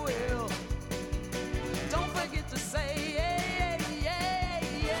you will. Don't forget to say yeah, yeah,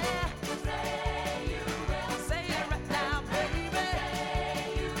 yeah. Say you will. Say it right now, baby.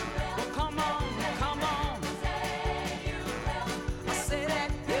 Say you will. Well, come on. Say you will. I say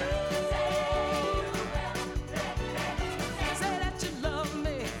that you. Say that you love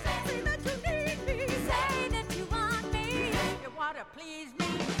me. Say that you need me. Say that you want me. You wanna please me.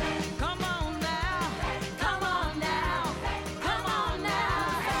 Come on now. Come on now. Come on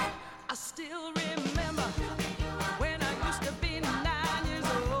now. I still remember when I used to be 9 years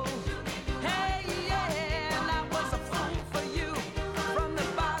old. Hey, yeah, and I was a fool for you from the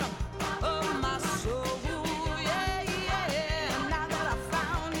bottom of my soul. Yeah, yeah, now that I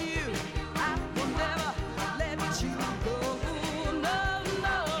found you, I will never let you go. No,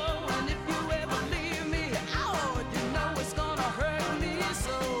 no, and if you ever leave me, oh, you know it's gonna hurt me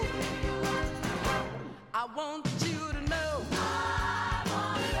so. I want you to know.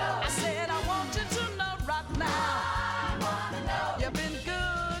 I said I want you to know right now. You've been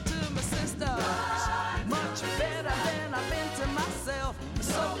good to my sisters, much better than I've been to myself.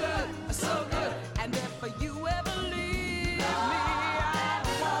 So good. And if you ever leave me, I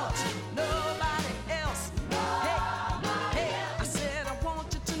want nobody else. Hey, I said I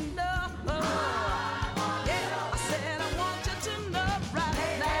want you to know. Yeah, I said I want you to know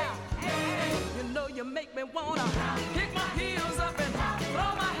right now. You make me wanna kick my heels up and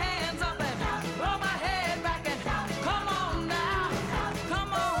throw my hands up and throw my head back and come on now,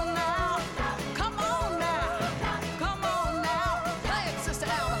 come on now, come on now, come on now. Play it, Sister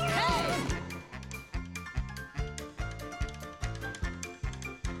Alma. Hey!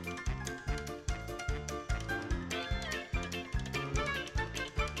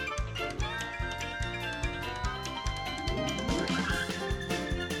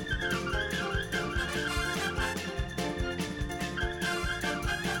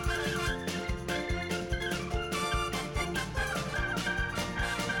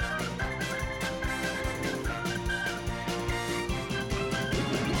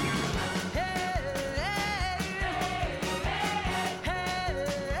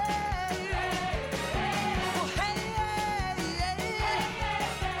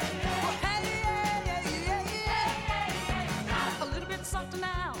 A little bit softer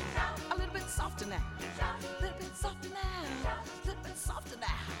now, a little bit softer now, a little bit softer now, a little bit softer now.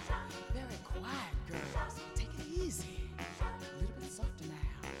 Very quiet, girls. Take it easy. A little bit softer now,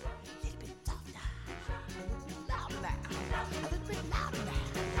 a little bit softer, a little bit louder now, a little bit louder now,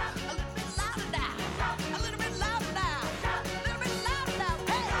 a little bit louder now, a little bit louder now, a little bit louder now.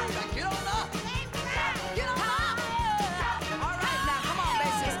 Hey, get on up, get on up. All right, now come on,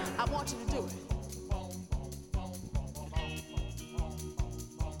 bassist. I want you to do it.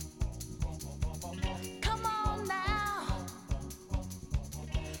 Come on now.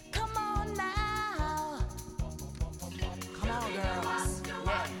 Come on now. Come on, girls.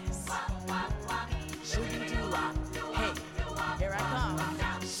 Yes. Shoo-doo-doo. Hey, here I come.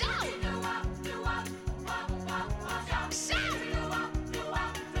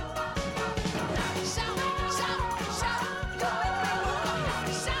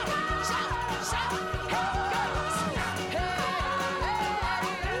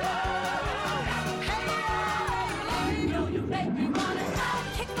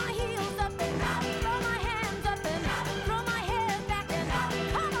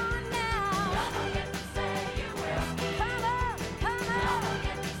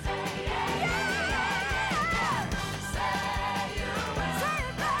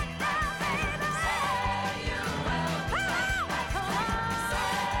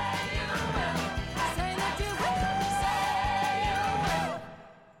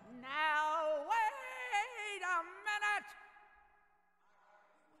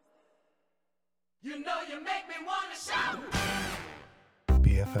 You know you make me wanna shout.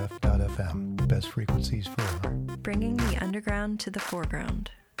 BFF.FM, best frequencies forever. Bringing the underground to the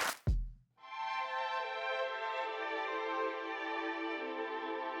foreground.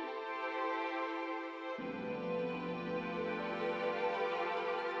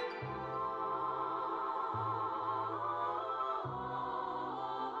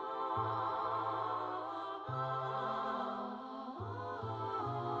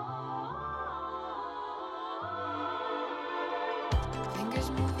 Fingers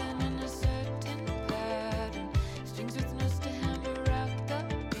moving in a certain pattern, strings with notes to hammer out the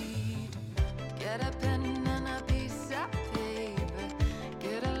beat. Get a pen and a piece of paper,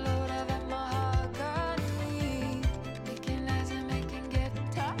 get a load of that mahogany. Making eyes and making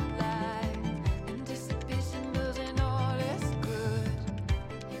guitar live, anticipation building all is good.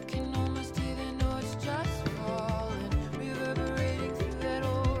 You can almost even know it's just falling, reverberating through that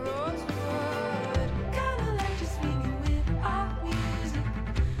old rosewood. Kinda like just swinging with our music,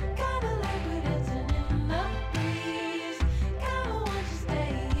 kinda like we're dancing in the breeze. Kinda want to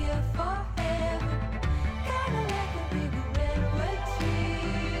stay here forever, kinda like a big redwood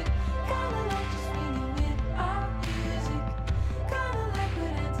tree. Kinda like just swinging with our music, kinda like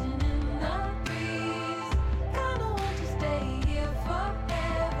we're dancing in the breeze. Kinda want to stay here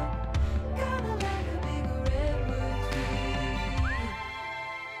forever, kinda like a big redwood tree.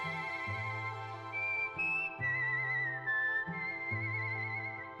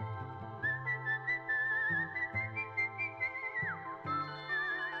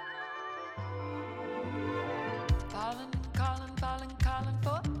 Calling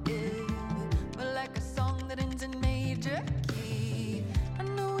forever, but like a song that ends in major key. I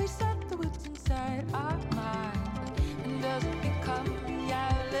know we set the words inside our mind and doesn't become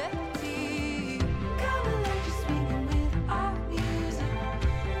reality. Kinda like just swinging with our music,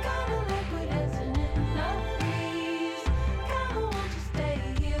 kinda like we're dancing in the breeze. Kinda want to stay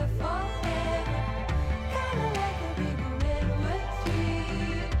here forever, kinda like a big redwood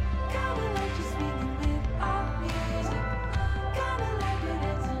tree. Kinda like just swinging with our music, kinda like we're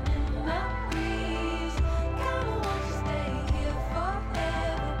dancing in the breeze. Kinda want to stay here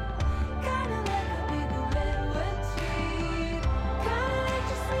forever, kinda like a big redwood tree. Kinda like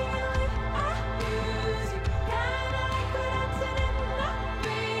just swinging with our music, kinda like we're dancing in the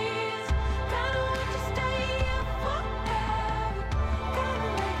breeze. Kinda want to stay here forever, kinda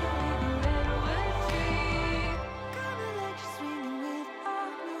like a big redwood tree. Kinda like just swinging with our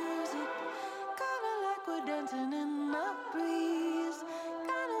music, kinda like we're dancing in the breeze.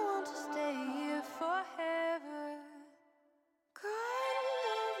 Kinda want to stay here forever, kind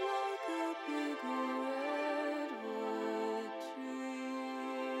of like a big redwood tree.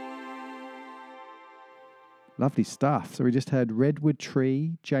 Lovely stuff. So we just heard Redwood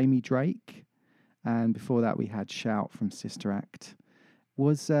Tree, Jamie Drake, and before that we had Shout from Sister Act.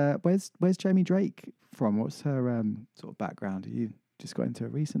 Where's Jamie Drake from? What's her sort of background? Are you just got into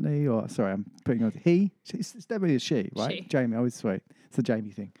it recently, or sorry, I'm putting on he? It's definitely a she, right? She. Jamie. I always swear it's the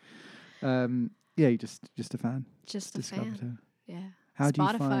Jamie thing. Yeah, you just a fan. Just a Discovered fan. her. Yeah. How do you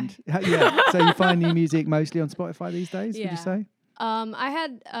Spotify. find? Yeah. So you find new music mostly on Spotify these days? Would you say?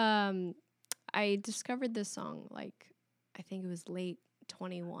 I discovered this song I think it was late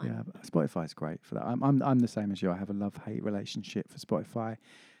 21. Yeah, but Spotify's great for that. I'm the same as you. I have a love-hate relationship for Spotify.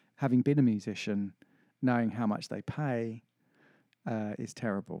 Having been a musician, knowing how much they pay is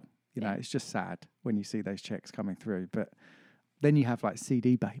terrible. You know, it's just sad when you see those checks coming through. But then you have like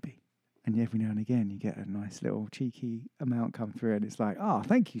CD Baby, and every now and again you get a nice little cheeky amount come through, and it's like, oh,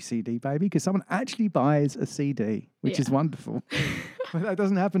 thank you, CD Baby, because someone actually buys a CD, which is wonderful. But that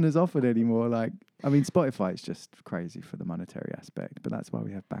doesn't happen as often anymore. Like, I mean, Spotify is just crazy for the monetary aspect, but that's why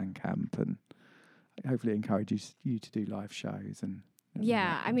we have Bandcamp, and hopefully it encourages you to do live shows. And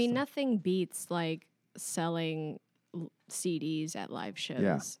yeah, I mean, nothing beats like selling CDs at live shows.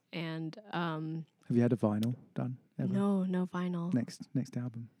 Yeah. And have you had a vinyl done ever? no vinyl. Next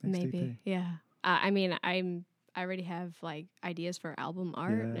album, next Maybe, EP. yeah. I mean, I already have like ideas for album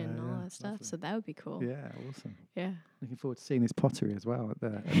art and all that stuff, so that would be cool. Yeah, awesome. Yeah. Looking forward to seeing this pottery as well at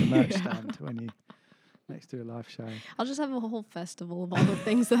the merch stand when you next to a live show. I'll just have a whole festival of all the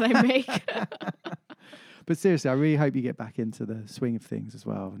things that I make. But seriously, I really hope you get back into the swing of things as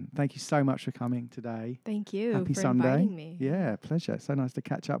well. And thank you so much for coming today. Thank you Happy for Sunday. inviting me. Yeah, pleasure. It's so nice to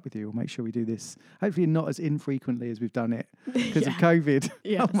catch up with you. We'll make sure we do this, hopefully not as infrequently as we've done it because of COVID.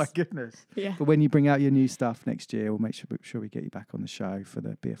 Yes. Oh my goodness. Yeah. But when you bring out your new stuff next year, we'll make sure we get you back on the show for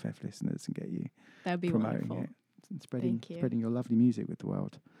the BFF listeners and get you That'd be promoting wonderful. it and spreading Thank you. spreading your lovely music with the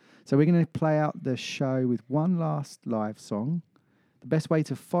world. So we're going to play out the show with one last live song. The best way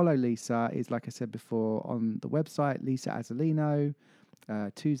to follow Lisa is, like I said before, on the website, Lisa Azzolino,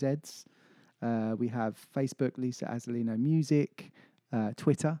 2 Zs. We have Facebook, Lisa Azzolino Music,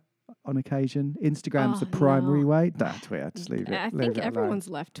 Twitter on occasion. Instagram's the primary way. No, Twitter, just leave it. I think everyone's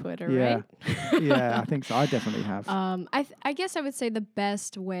left Twitter, right? Yeah, I think so. I definitely have. I guess I would say the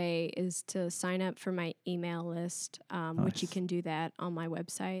best way is to sign up for my email list, which you can do that on my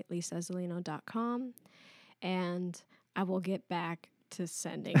website, lisaazzolino.com. And I will get back to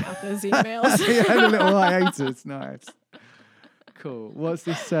sending out those emails. You had a little hiatus. Nice. Cool. What's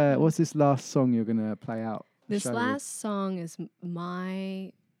this last song you're going to play out? This last song is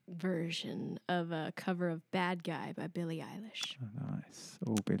my version of a cover of Bad Guy by Billie Eilish. Oh, nice.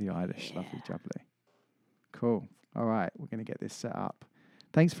 Oh, Billie Eilish. Yeah. Lovely jubbly. Cool. All right. We're going to get this set up.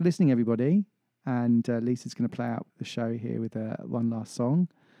 Thanks for listening, everybody. And Lisa's going to play out the show here with one last song.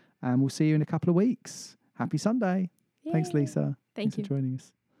 And we'll see you in a couple of weeks. Happy Sunday. Yay. Thanks, Lisa. Thanks for joining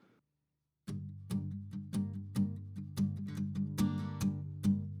us.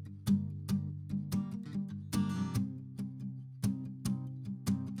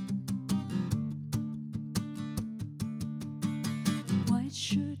 White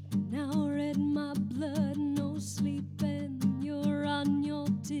shirt now red my blood, no sleeping. You're on your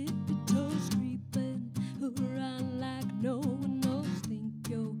tippy toes creeping around like no one knows. Think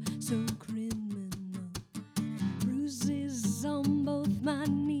you're so criminal. Bruises on both my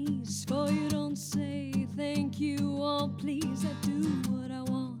knees, for you don't say thank you or please. I do what I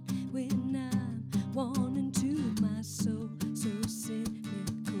want when I'm wanting to. My soul so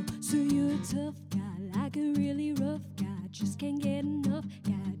cynical. So you're a tough guy, like a really rough guy. Just can't get enough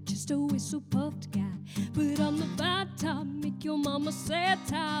guy, just a whistle puffed guy. But I'm the bad type, make your mama sad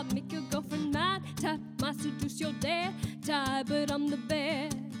type, make your girlfriend mad type, might seduce your dad type. But I'm the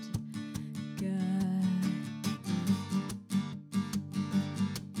bad guy.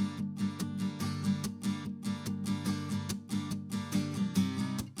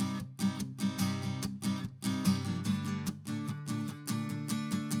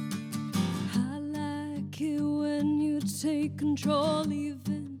 Take control,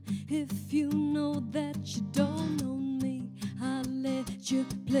 even if you know that you don't own me. I'll let you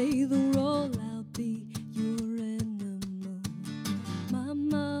play the role, I'll be your animal. My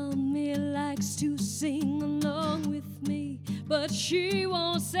mommy likes to sing along with me, but she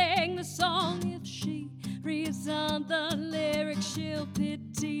won't sing the song. If she reads on the lyrics, she'll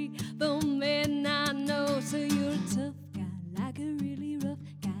pity the men I know. So you're a tough guy, like a really rough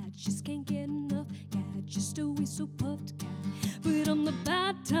guy, just can't get enough guy, just a whistle puffed guy. But I'm the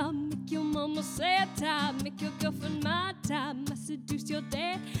bad type, make your mama sad type, make your girlfriend my type, might seduce your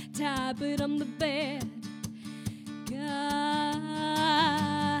dad type. But I'm the bad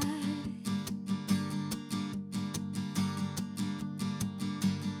guy.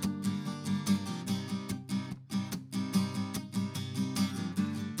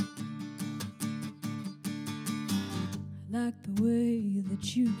 Like the way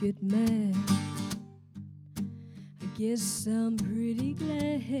that you get mad, guess I'm pretty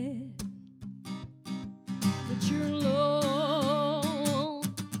glad that you're alone.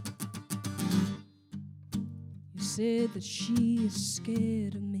 You said that she is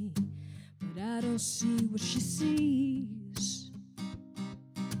scared of me, but I don't see what she sees.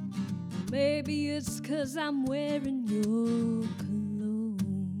 Maybe it's 'cause I'm wearing your cologne.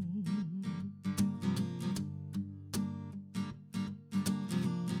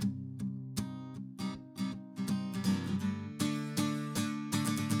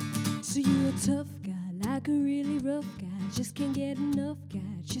 So you're a tough guy, like a really rough guy, just can't get enough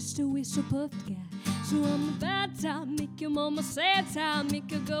guy, just a whistle puffed guy. So I'm the bad type, make your mama sad type,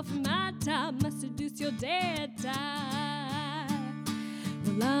 make a girl from my type, might seduce your dad type.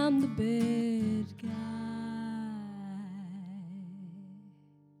 Well, I'm the bad guy.